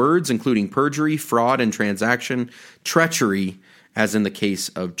in words, including perjury, fraud in transaction, treachery, as in the case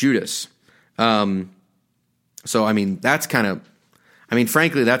of Judas. So, I mean,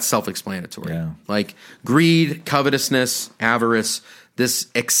 frankly, that's self-explanatory. Yeah. Like greed, covetousness, avarice, this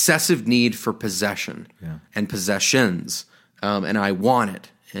excessive need for possession and possessions, and I want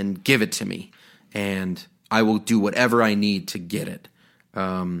it, and give it to me, and I will do whatever I need to get it,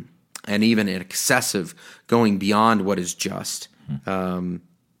 and even excessive, going beyond what is just, so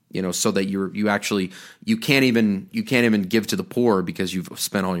that you can't even give to the poor because you've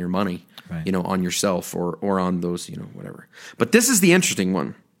spent all your money. Right. On yourself or on those, whatever. But this is the interesting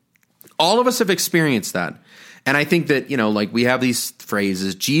one. All of us have experienced that. And I think that, we have these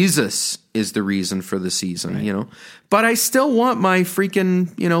phrases, Jesus is the reason for the season, But I still want my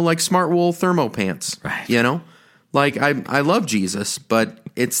freaking, smart wool thermo pants, right. Like I love Jesus, but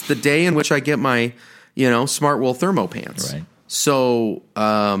it's the day in which I get my, smart wool thermo pants. Right. So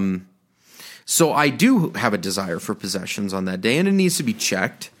I do have a desire for possessions on that day, and it needs to be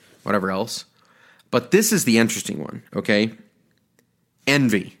checked. Whatever else. But this is the interesting one, okay?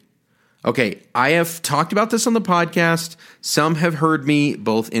 Envy. Okay, I have talked about this on the podcast. Some have heard me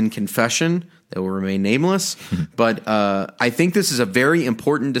both in confession, that will remain nameless, but I think this is a very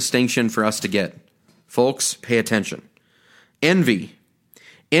important distinction for us to get. Folks, pay attention. Envy.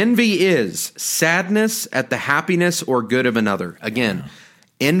 Envy is sadness at the happiness or good of another. Again,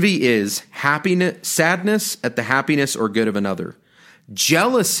 envy is sadness at the happiness or good of another.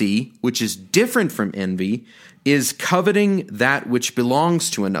 Jealousy, which is different from envy, is coveting that which belongs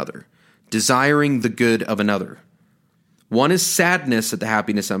to another, desiring the good of another. One is sadness at the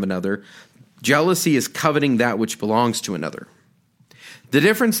happiness of another. Jealousy is coveting that which belongs to another. The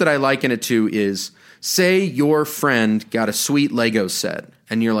difference that I liken it to is, say your friend got a sweet Lego set,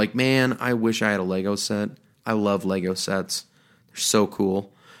 and you're like, man, I wish I had a Lego set. I love Lego sets. They're so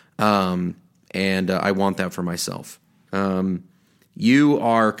cool. And I want that for myself. You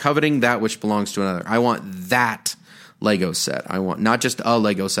are coveting that which belongs to another. I want that Lego set. I want not just a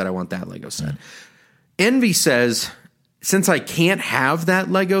Lego set. I want that Lego set. Envy says, since I can't have that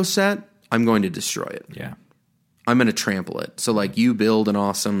Lego set, I'm going to destroy it. Yeah. I'm going to trample it. So like you build an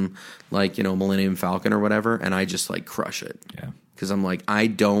awesome, Millennium Falcon or whatever, and I just crush it. Yeah. Because I'm like, I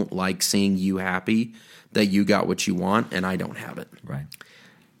don't like seeing you happy that you got what you want and I don't have it. Right.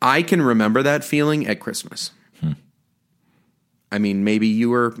 I can remember that feeling at Christmas. I mean, maybe you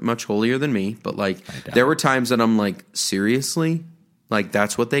were much holier than me, but there were times that I'm like, seriously?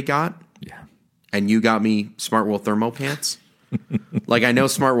 That's what they got? Yeah. And you got me smart wool thermo pants? I know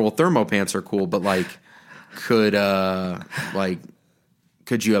smart wool thermo pants are cool, but could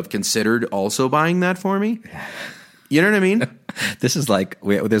you have considered also buying that for me? You know what I mean? This is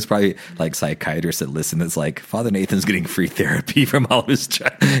there's probably psychiatrists that listen. That's Father Nathan's getting free therapy from all of his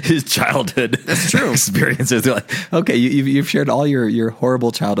childhood. That's true. Experiences. They're like, okay, you've shared all your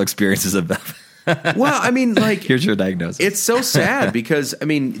horrible childhood experiences about. Well, I mean, here's your diagnosis. It's so sad because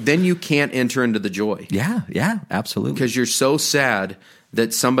then you can't enter into the joy. Yeah, absolutely. Because you're so sad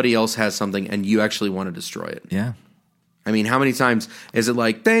that somebody else has something and you actually want to destroy it. Yeah. I mean, how many times is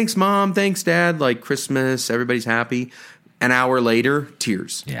it thanks, Mom, thanks, Dad, Christmas, everybody's happy. An hour later,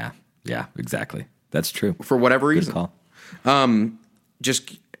 tears. Yeah, exactly. That's true. For whatever reason. Good call.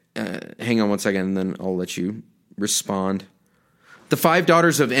 Just hang on one second, and then I'll let you respond. The 5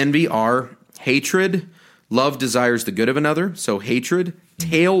 daughters of envy are hatred. Love desires the good of another. So hatred.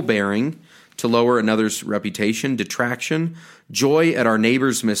 Tale-bearing. to lower another's reputation, detraction, joy at our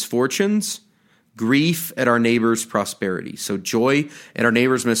neighbor's misfortunes, grief at our neighbor's prosperity. So joy at our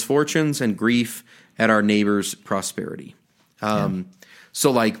neighbor's misfortunes and grief at our neighbor's prosperity.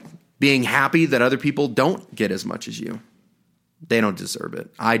 So like being happy that other people don't get as much as you. They don't deserve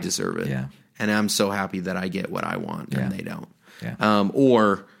it. I deserve it. Yeah. And I'm so happy that I get what I want and they don't. Yeah.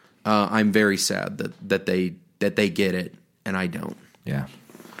 Or I'm very sad that they get it and I don't. Yeah.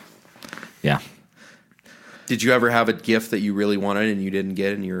 Yeah. Did you ever have a gift that you really wanted and you didn't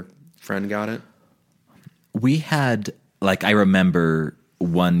get and your friend got it? We had, like, I remember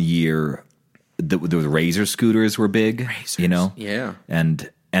one year the Razor scooters were big, you know? Yeah.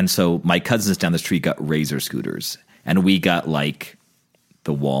 And so my cousins down the street got Razor scooters, and we got like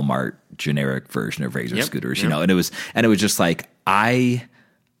the Walmart generic version of Razor scooters, you know? And it was just like, I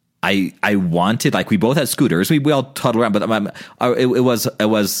wanted, like, we both had scooters. We all toddled around, but it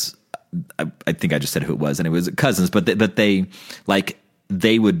was I think I just said who it was, and it was cousins, but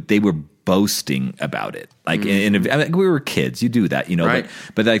they were boasting about it. Like, I mean, we were kids, you do that, you know, right.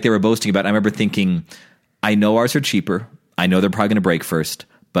 but like they were boasting about it. I remember thinking, I know ours are cheaper. I know they're probably going to break first,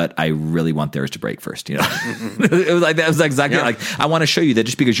 but I really want theirs to break first, you know? It was like, that was exactly like, I want to show you that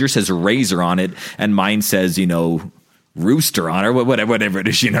just because yours says Razor on it and mine says, you know, Rooster on or whatever it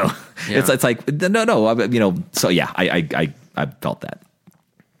is, you know, it's like, no, you know, so yeah, I felt that.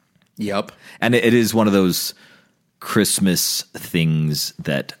 Yep. And it is one of those Christmas things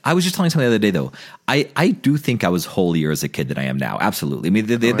that I was just telling someone the other day, though. I do think I was holier as a kid than I am now. Absolutely. I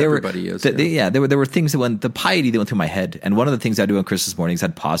mean, everybody is. There were things the piety that went through my head. And one of the things I do on Christmas mornings,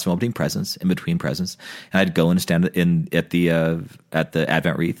 I'd pause from opening presents, in between presents, and I'd go and stand at the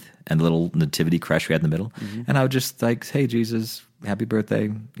Advent wreath and the little nativity creche we had in the middle. And I would just like, hey, Jesus, happy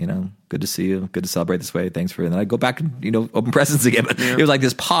birthday, you know, good to see you, good to celebrate this way, thanks for it. And then I'd go back and, you know, open presents again. But it was like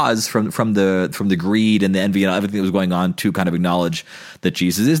this pause from the greed and the envy and everything that was going on to kind of acknowledge that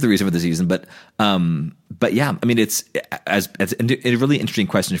Jesus is the reason for the season. But yeah, I mean, it's a really interesting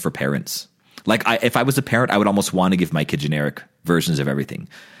question for parents. Like, if I was a parent, I would almost want to give my kid generic versions of everything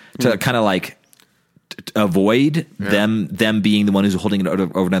to kind of like avoid them being the one who's holding it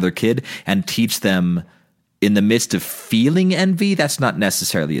over another kid, and teach them, in the midst of feeling envy, that's not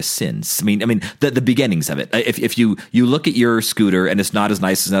necessarily a sin. I mean, the beginnings of it. If you look at your scooter and it's not as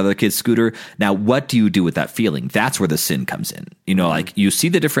nice as another kid's scooter, now what do you do with that feeling? That's where the sin comes in. You know, like, you see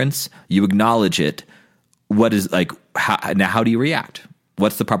the difference, you acknowledge it. What is, like, how do you react?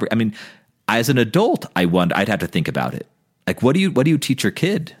 What's the proper? I mean, as an adult, I'd have to think about it. Like, what do you teach your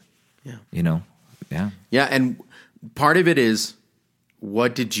kid? Yeah, you know, yeah, and part of it is,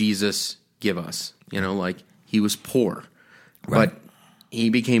 what did Jesus give us? You know, like, he was poor, but he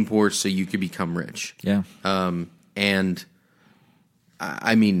became poor so you could become rich. Yeah. And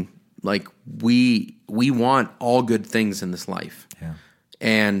I mean, like, we want all good things in this life. Yeah.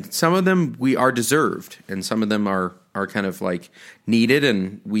 And some of them we are deserved, and some of them are kind of like needed,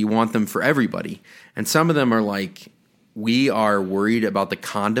 and we want them for everybody. And some of them are like, we are worried about the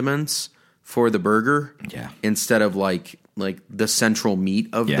condiments for the burger instead of like the central meat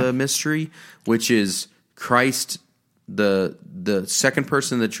of the mystery, which is Christ, the second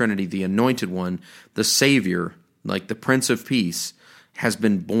person of the Trinity, the anointed one, the Savior, like the Prince of Peace, has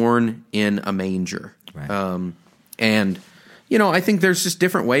been born in a manger. Right. And, you know, I think there's just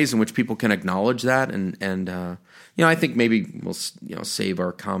different ways in which people can acknowledge that. And you know, I think maybe we'll, you know, save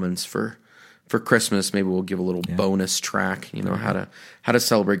our comments for Christmas. Maybe we'll give a little bonus track, you know, how to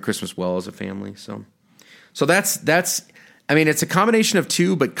celebrate Christmas well as a family. So that's, I mean, it's a combination of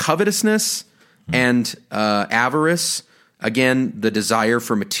two, but covetousness and avarice, again, the desire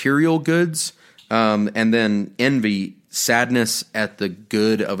for material goods, and then envy, sadness at the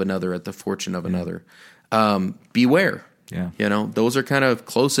good of another, at the fortune of another. Beware. Yeah. You know, those are kind of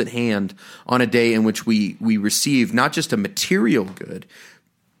close at hand on a day in which we receive not just a material good,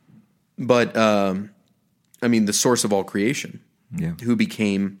 but I mean, the source of all creation, who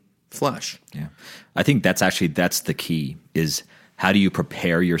became flesh. Yeah. I think that's the key, is how do you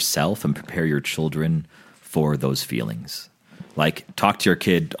prepare yourself and prepare your children for those feelings? Like, talk to your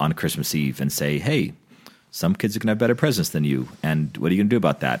kid on Christmas Eve and say, hey, some kids are going to have better presents than you, and what are you going to do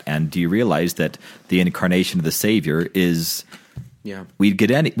about that? And do you realize that the incarnation of the Savior is, we'd get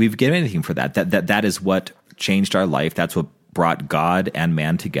anything for that. That is what changed our life. That's what brought God and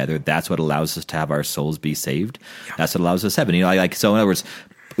man together. That's what allows us to have our souls be saved. Yeah. That's what allows us heaven. You know, like, so in other words,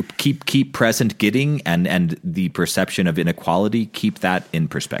 keep present getting and the perception of inequality, keep that in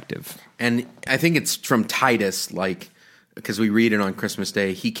perspective. And I think it's from Titus, like, because we read it on Christmas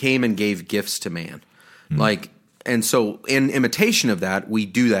Day, he came and gave gifts to man. Like, and so in imitation of that, we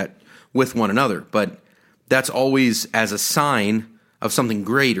do that. with one another. But that's always as a sign of something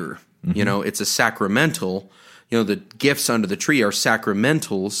greater. You know, it's a sacramental. You know, the gifts under the tree are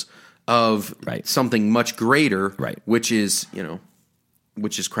sacramentals of something much greater, which is, you know,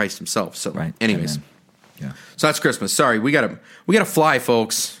 which is Christ himself. So anyways, so that's Christmas. Sorry, we gotta fly,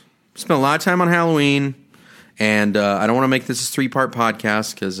 folks. Spent a lot of time on Halloween, and I don't want to make this a 3-part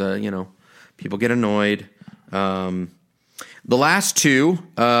podcast because, you know, people get annoyed. The last two,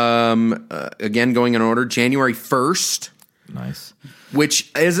 again, going in order, January 1st. Nice.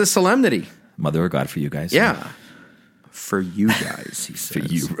 Which is a solemnity. Mother of God for you guys. Yeah. For you guys, he says. For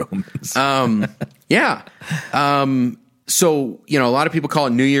you Romans. Yeah. So, you know, a lot of people call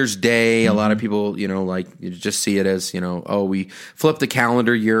it New Year's Day. A lot of people, you know, like, you just see it as, you know, oh, we flip the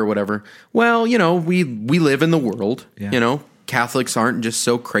calendar year or whatever. Well, you know, we live in the world. You know, Catholics aren't just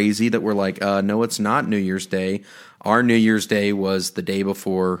so crazy that we're like, no, it's not New Year's Day. Our New Year's Day was the day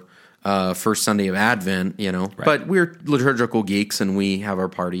before first Sunday of Advent, you know. But we're liturgical geeks and we have our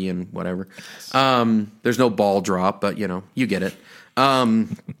party and whatever. There's no ball drop, but, you know, you get it.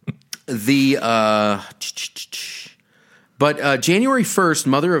 But January 1st,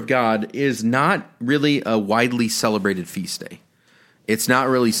 Mother of God, is not really a widely celebrated feast day. It's not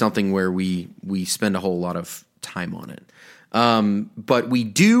really something where we spend a whole lot of time on it. But we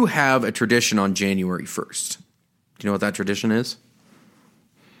do have a tradition on January 1st. Do you know what that tradition is?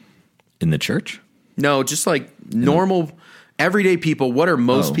 In the church? No, just like normal, everyday people. What are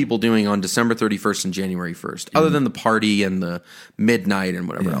most people doing on December 31st and January 1st, other than the party and the midnight and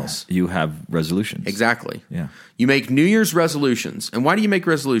whatever else? You have resolutions. Exactly. Yeah. You make New Year's resolutions. And why do you make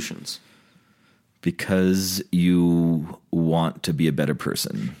resolutions? Because you want to be a better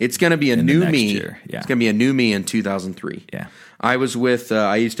person. It's going to be a new me. Year. Yeah. It's going to be a new me in 2003. Yeah. I was with.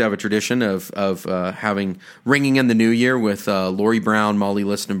 I used to have a tradition of having ringing in the new year with Lori Brown, Molly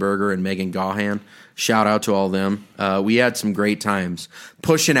Listenberger, and Megan Gahan. Shout out to all of them. We had some great times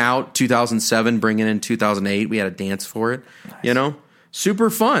pushing out 2007, bringing in 2008. We had a dance for it. Nice. You know,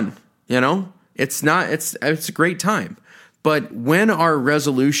 super fun. You know, it's a great time. But when our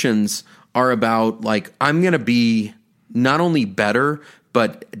resolutions are about like I'm going to be not only better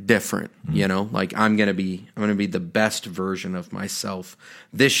but different, you know, like I'm going to be the best version of myself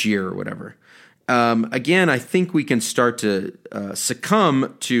this year or whatever. Again, I think we can start to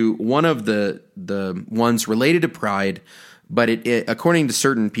succumb to one of the ones related to pride, but it according to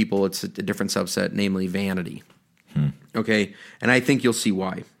certain people, it's a different subset, namely vanity. Okay. And I think you'll see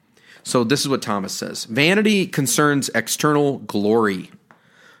why. So this is what Thomas says. Vanity concerns external glory.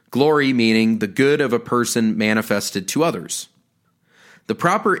 Glory meaning the good of a person manifested to others. The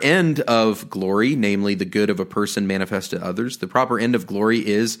proper end of glory, namely the good of a person manifested to others, the proper end of glory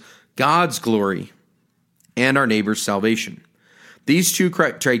is God's glory and our neighbor's salvation. These two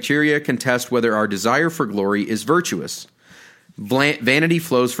criteria contest whether our desire for glory is virtuous. Vanity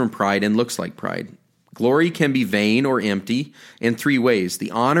flows from pride and looks like pride. Glory can be vain or empty in 3 ways.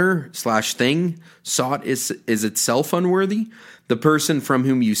 The honor/thing sought is itself unworthy. The person from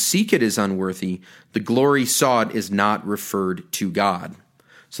whom you seek it is unworthy. The glory sought is not referred to God.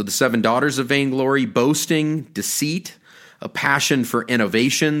 So the 7 daughters of vainglory: boasting, deceit, a passion for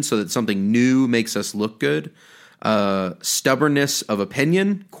innovation so that something new makes us look good, stubbornness of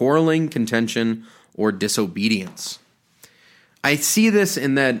opinion, quarreling, contention, or disobedience. I see this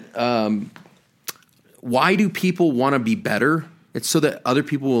in that why do people want to be better? It's so that other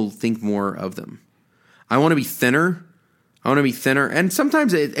people will think more of them. I want to be thinner. And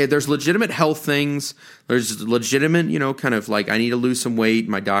sometimes there's legitimate health things. There's legitimate, you know, kind of like I need to lose some weight,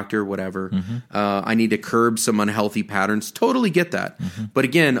 my doctor, whatever. I need to curb some unhealthy patterns. Totally get that. But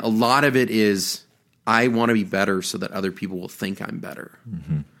again, a lot of it is I want to be better so that other people will think I'm better.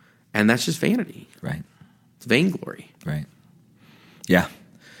 And that's just vanity. Right. It's vainglory. Right. Yeah.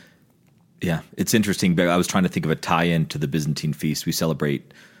 Yeah. It's interesting. I was trying to think of a tie-in to the Byzantine feast. We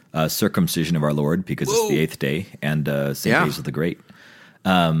celebrate circumcision of our Lord because it's the 8th day, and St. Basil the Great.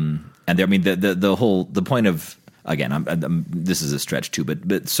 And there, I mean, the point of, again, this is a stretch too,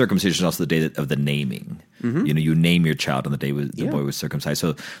 but circumcision is also the day of the naming. You know, you name your child on the day the boy was circumcised.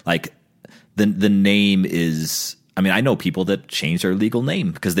 So, like, the name is. I mean, I know people that changed their legal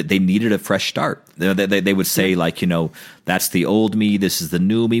name because they needed a fresh start. They would say, like, you know, that's the old me, this is the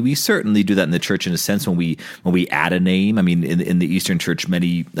new me. We certainly do that in the church in a sense when we add a name. I mean, in the Eastern Church,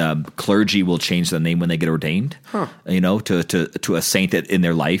 many clergy will change the name when they get ordained. You know, to a saint that in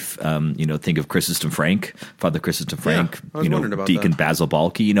their life. You know, think of Chrysostom Frank, Father Chrysostom Frank. I was wondering about Deacon that. Basil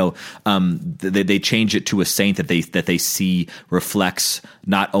Balke. You know, they change it to a saint that they see reflects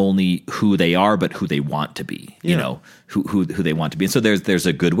not only who they are but who they want to be. You who they want to be. And so there's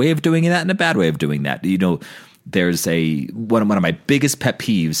a good way of doing that and a bad way of doing that. There's one of my biggest pet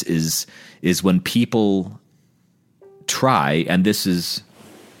peeves is when people try, and this is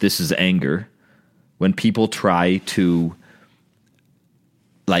anger, when people try to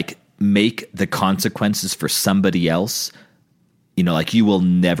like make the consequences for somebody else, like you will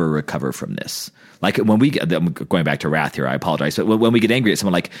never recover from this. Like when I'm going back to wrath here, I apologize. But when we get angry at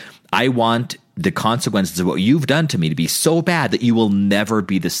someone, like I want the consequences of what you've done to me to be so bad that you will never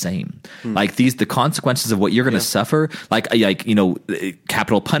be the same. Like the consequences of what you're going to suffer, like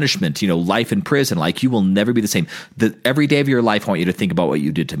capital punishment, life in prison, like you will never be the same. Every day of your life, I want you to think about what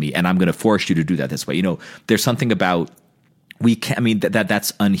you did to me, and I'm going to force you to do that this way. There's something about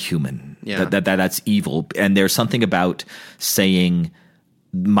that's unhuman. Yeah. That's evil. And there's something about saying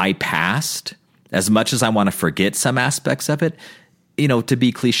my past, as much as I want to forget some aspects of it, to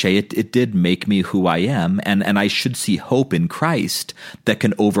be cliche, it did make me who I am. And I should see hope in Christ that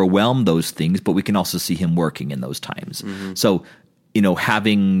can overwhelm those things, but we can also see him working in those times. Mm-hmm. So,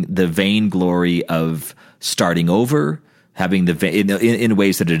 having the vainglory of starting over, having in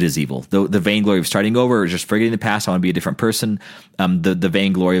ways that it is evil. The vainglory of starting over or just forgetting the past, I want to be a different person. The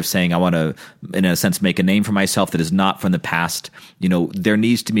vainglory of saying I want to, in a sense, make a name for myself that is not from the past. There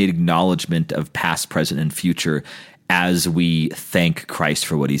needs to be an acknowledgement of past, present, and future as we thank Christ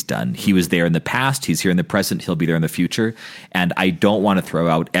for what he's done. He was there in the past, he's here in the present, he'll be there in the future. And I don't want to throw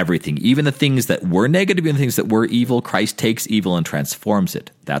out everything. Even the things that were negative, even the things that were evil, Christ takes evil and transforms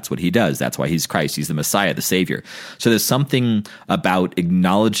it. That's what he does. That's why he's Christ. He's the Messiah, the Savior. So there's something about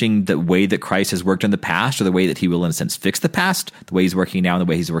acknowledging the way that Christ has worked in the past, or the way that he will, in a sense, fix the past, the way he's working now and the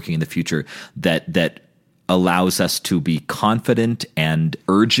way he's working in the future, that allows us to be confident and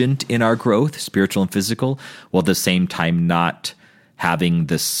urgent in our growth, spiritual and physical, while at the same time not having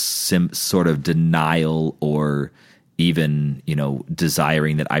this sort of denial or even,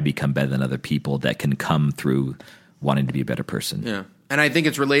 desiring that I become better than other people that can come through wanting to be a better person. Yeah. And I think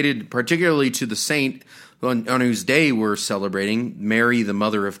it's related particularly to the saint on whose day we're celebrating, Mary, the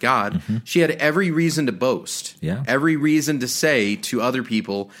Mother of God. Mm-hmm. She had every reason to boast, every reason to say to other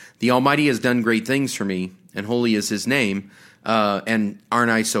people, the Almighty has done great things for me, and holy is his name, and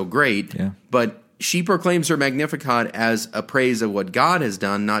aren't I so great? Yeah. But she proclaims her Magnificat as a praise of what God has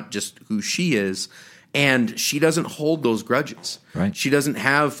done, not just who she is. And she doesn't hold those grudges. Right. She doesn't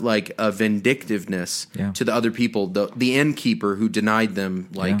have like a vindictiveness to the other people. The innkeeper who denied them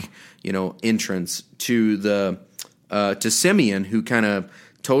entrance, to Simeon, who kind of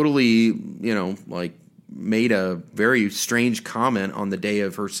totally made a very strange comment on the day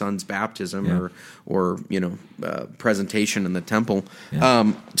of her son's baptism or presentation in the temple,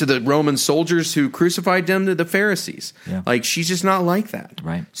 to the Roman soldiers who crucified them, to the Pharisees. Yeah. Like she's just not like that.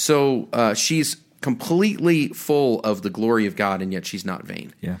 Right. So she's completely full of the glory of God, and yet she's not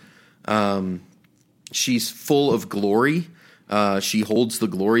vain. Yeah. She's full of glory. She holds the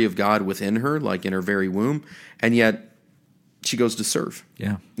glory of God within her, like in her very womb, and yet she goes to serve.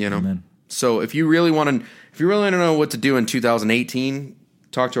 Yeah. Amen. So if you really want to know what to do in 2018,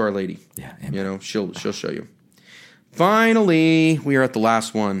 talk to Our Lady. Yeah. Amen. She'll show you. Finally, we are at the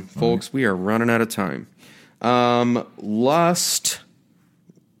last one, folks. Right. We are running out of time. Lust.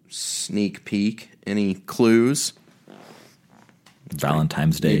 Sneak peek. Any clues?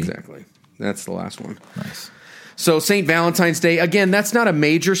 Valentine's Day. Exactly. That's the last one. Nice. So St. Valentine's Day, again, that's not a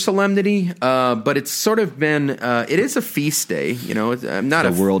major solemnity, but it's sort of been, it is a feast day,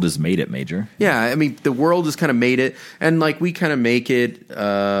 The world has made it major. Yeah, I mean, the world has kind of made it, and we kind of make it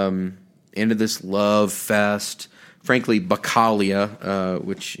into this love fest. Frankly, Bacchalia,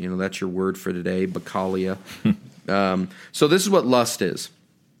 which, that's your word for today, Bacchalia. So this is what lust is.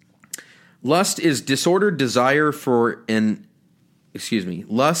 Lust is disordered desire for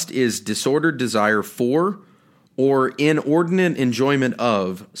or inordinate enjoyment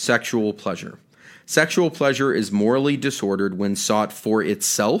of sexual pleasure. Sexual pleasure is morally disordered when sought for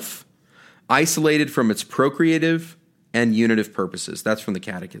itself, isolated from its procreative and unitive purposes. That's from the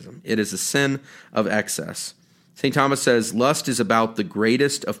Catechism. It is a sin of excess. St. Thomas says, lust is about the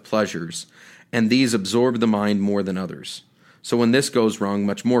greatest of pleasures, and these absorb the mind more than others. So when this goes wrong,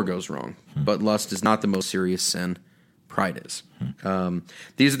 much more goes wrong. But lust is not the most serious sin. Pride is.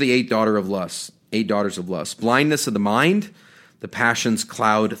 These are the 8 daughters of lust. Blindness of the mind, the passions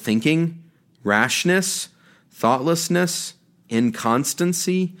cloud thinking, rashness, thoughtlessness,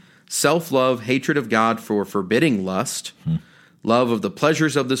 inconstancy, self-love, hatred of God for forbidding lust, love of the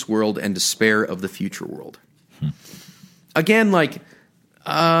pleasures of this world, and despair of the future world. Again,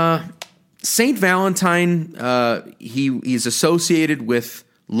 Saint Valentine, he's associated with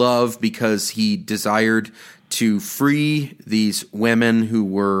love because he desired to free these women who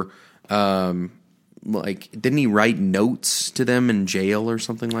were didn't he write notes to them in jail or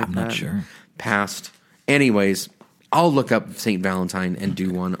something like that? I'm not sure. Passed. Anyways, I'll look up St. Valentine and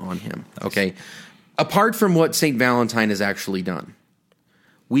do one on him. Okay. Apart from what St. Valentine has actually done,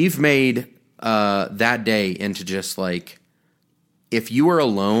 we've made that day into just like, if you are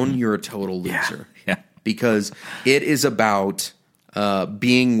alone, you're a total loser. Yeah. Because it is about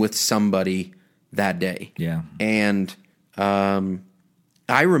being with somebody that day. Yeah. And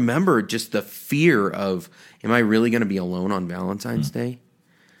I remember just the fear of, am I really going to be alone on Valentine's Day?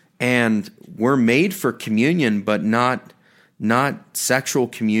 And we're made for communion, but not sexual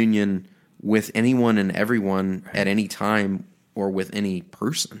communion with anyone and everyone at any time or with any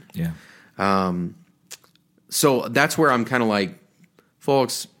person. Yeah. So that's where I'm kind of like,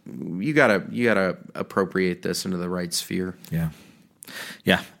 folks, you gotta appropriate this into the right sphere. Yeah.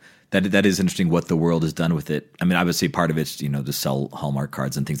 Yeah. That is interesting what the world has done with it. I mean, obviously part of it's, to sell Hallmark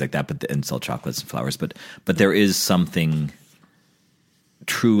cards and things like that, and sell chocolates and flowers, but there is something,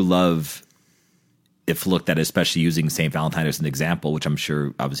 true love, if looked at, especially using St. Valentine as an example, which I'm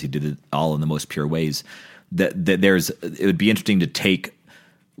sure obviously did it all in the most pure ways, that it would be interesting to take,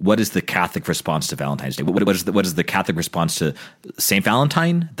 what is the Catholic response to Valentine's Day? What is the Catholic response to St.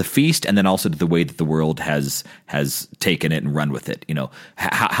 Valentine, the feast, and then also to the way that the world has taken it and run with it?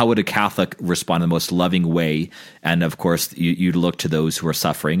 How would a Catholic respond in the most loving way? And of course, you'd look to those who are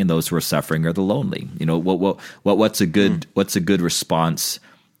suffering, and those who are suffering are the lonely. What's a good response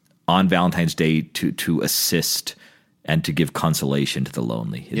on Valentine's Day to assist and to give consolation to the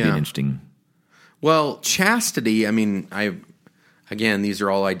lonely? It'd be an interesting. Well, chastity. I mean, Again, these are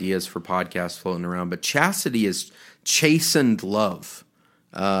all ideas for podcasts floating around, but chastity is chastened love.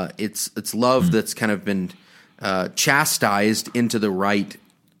 It's love that's kind of been chastised into the right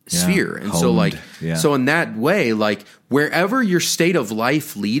sphere. And honed. So in that way, like wherever your state of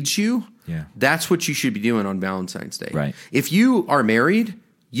life leads you, that's what you should be doing on Valentine's Day. Right. If you are married,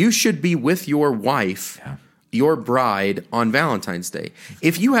 you should be with your wife, your bride, on Valentine's Day.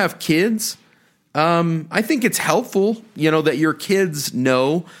 If you have kids, I think it's helpful, that your kids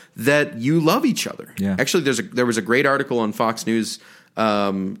know that you love each other. Yeah. Actually, there was a great article on Fox News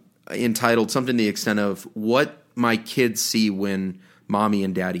entitled something to the extent of "What My Kids See When Mommy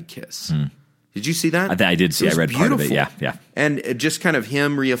and Daddy Kiss." Did you see that? I did see. I read beautiful. Part of it. Yeah. And just kind of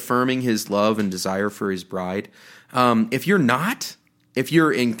him reaffirming his love and desire for his bride. If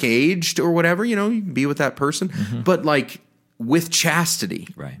you're engaged or whatever, you can be with that person, but like with chastity,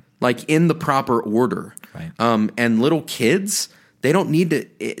 right? Like in the proper order, right? And little kids, they don't need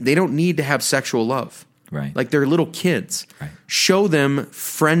to have sexual love, right? Like they're little kids. Right. Show them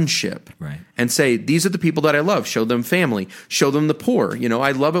friendship, right? And say, these are the people that I love. Show them family. Show them the poor.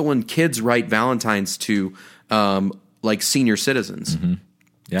 I love it when kids write Valentines to like senior citizens.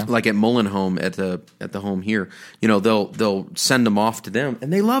 Yeah. Like at Mullen Home at the home here, they'll send them off to them,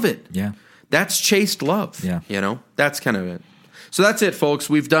 and they love it. Yeah, that's chaste love. Yeah, that's kind of it. So that's it, folks.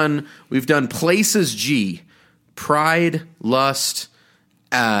 We've done places G: pride, lust,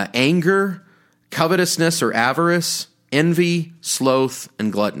 anger, covetousness or avarice, envy, sloth,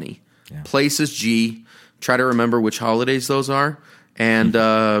 and gluttony. Yeah. Places G. Try to remember which holidays those are, and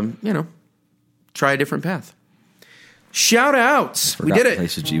try a different path. Shout outs. We did it.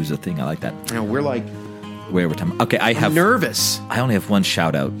 Places G was a thing. I like that. We're like way over time. Okay, I'm nervous. I only have one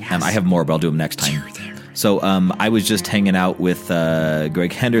shout out. Yes. I have more, but I'll do them next time. So I was just hanging out with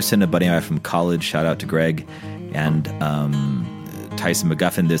Greg Henderson, a buddy of mine from college. Shout out to Greg. And Tyson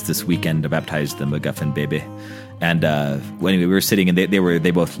McGuffin this weekend. I baptized the McGuffin baby. And anyway, we were sitting, and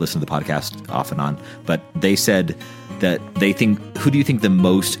they both listen to the podcast off and on. But they said that they think, who do you think the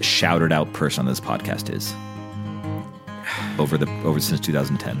most shouted out person on this podcast is? Over since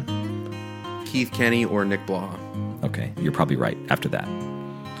 2010. Keith Kenny or Nick Blaha. Okay, you're probably right after that.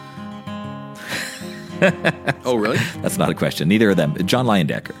 Oh, really? That's not a question. Neither of them. John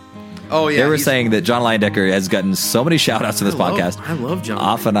Leyendecker. Oh, yeah. They were saying that John Leyendecker has gotten so many shout-outs to this podcast. I love John.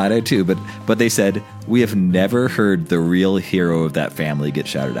 Often I do, too. But they said, we have never heard the real hero of that family get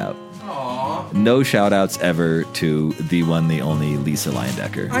shouted out. Aww. No shout-outs ever to the one, the only Lisa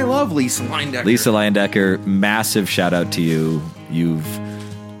Leyendecker. I love Lisa Leyendecker. Lisa Leyendecker, massive shout-out to you. You've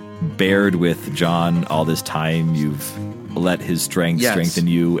bared with John all this time. You've let his strength strengthen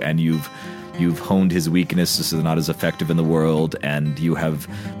you, and you've you've honed his weaknesses so they're not as effective in the world, and you have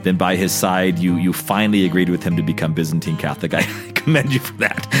been by his side. You finally agreed with him to become Byzantine Catholic. I commend you for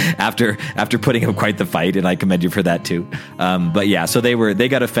that. After putting up quite the fight, and I commend you for that too. But yeah, so they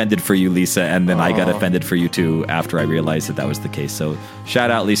got offended for you, Lisa, and then I got offended for you too after I realized that was the case. So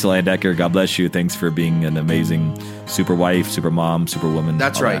shout out Lisa Landecker. God bless you. Thanks for being an amazing super wife, super mom, super woman.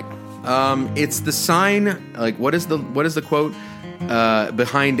 That's right. It's the sign. Like, what is the quote?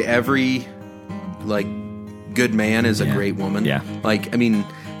 Behind every good man is a great woman. Yeah. Like, I mean,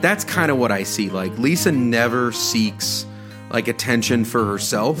 that's kind of what I see. Like, Lisa never seeks attention for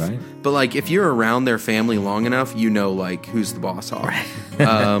herself. Right. But if you're around their family long enough, who's the boss hog. Right.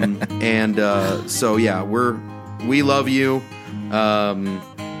 So yeah, we love you.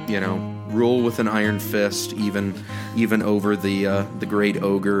 Rule with an iron fist, even over the great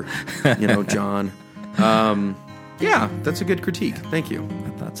ogre, John. Yeah, that's a good critique. Thank you. I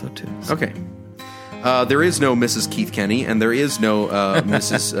thought so too. Okay. There is no Mrs. Keith Kenny, and there is no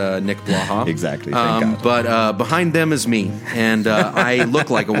Mrs. Nick Blaha. Exactly. Thank God. But behind them is me, and I look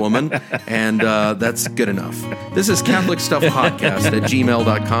like a woman, and that's good enough. This is Catholic Stuff Podcast at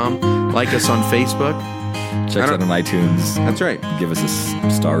gmail.com. Like us on Facebook. Check us out on iTunes. That's right. Give us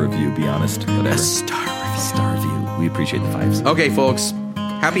a star review, be honest. Whatever. A star review. We appreciate the 5s. Okay, folks.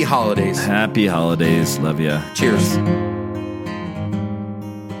 Happy holidays. Happy holidays. Love ya. Cheers.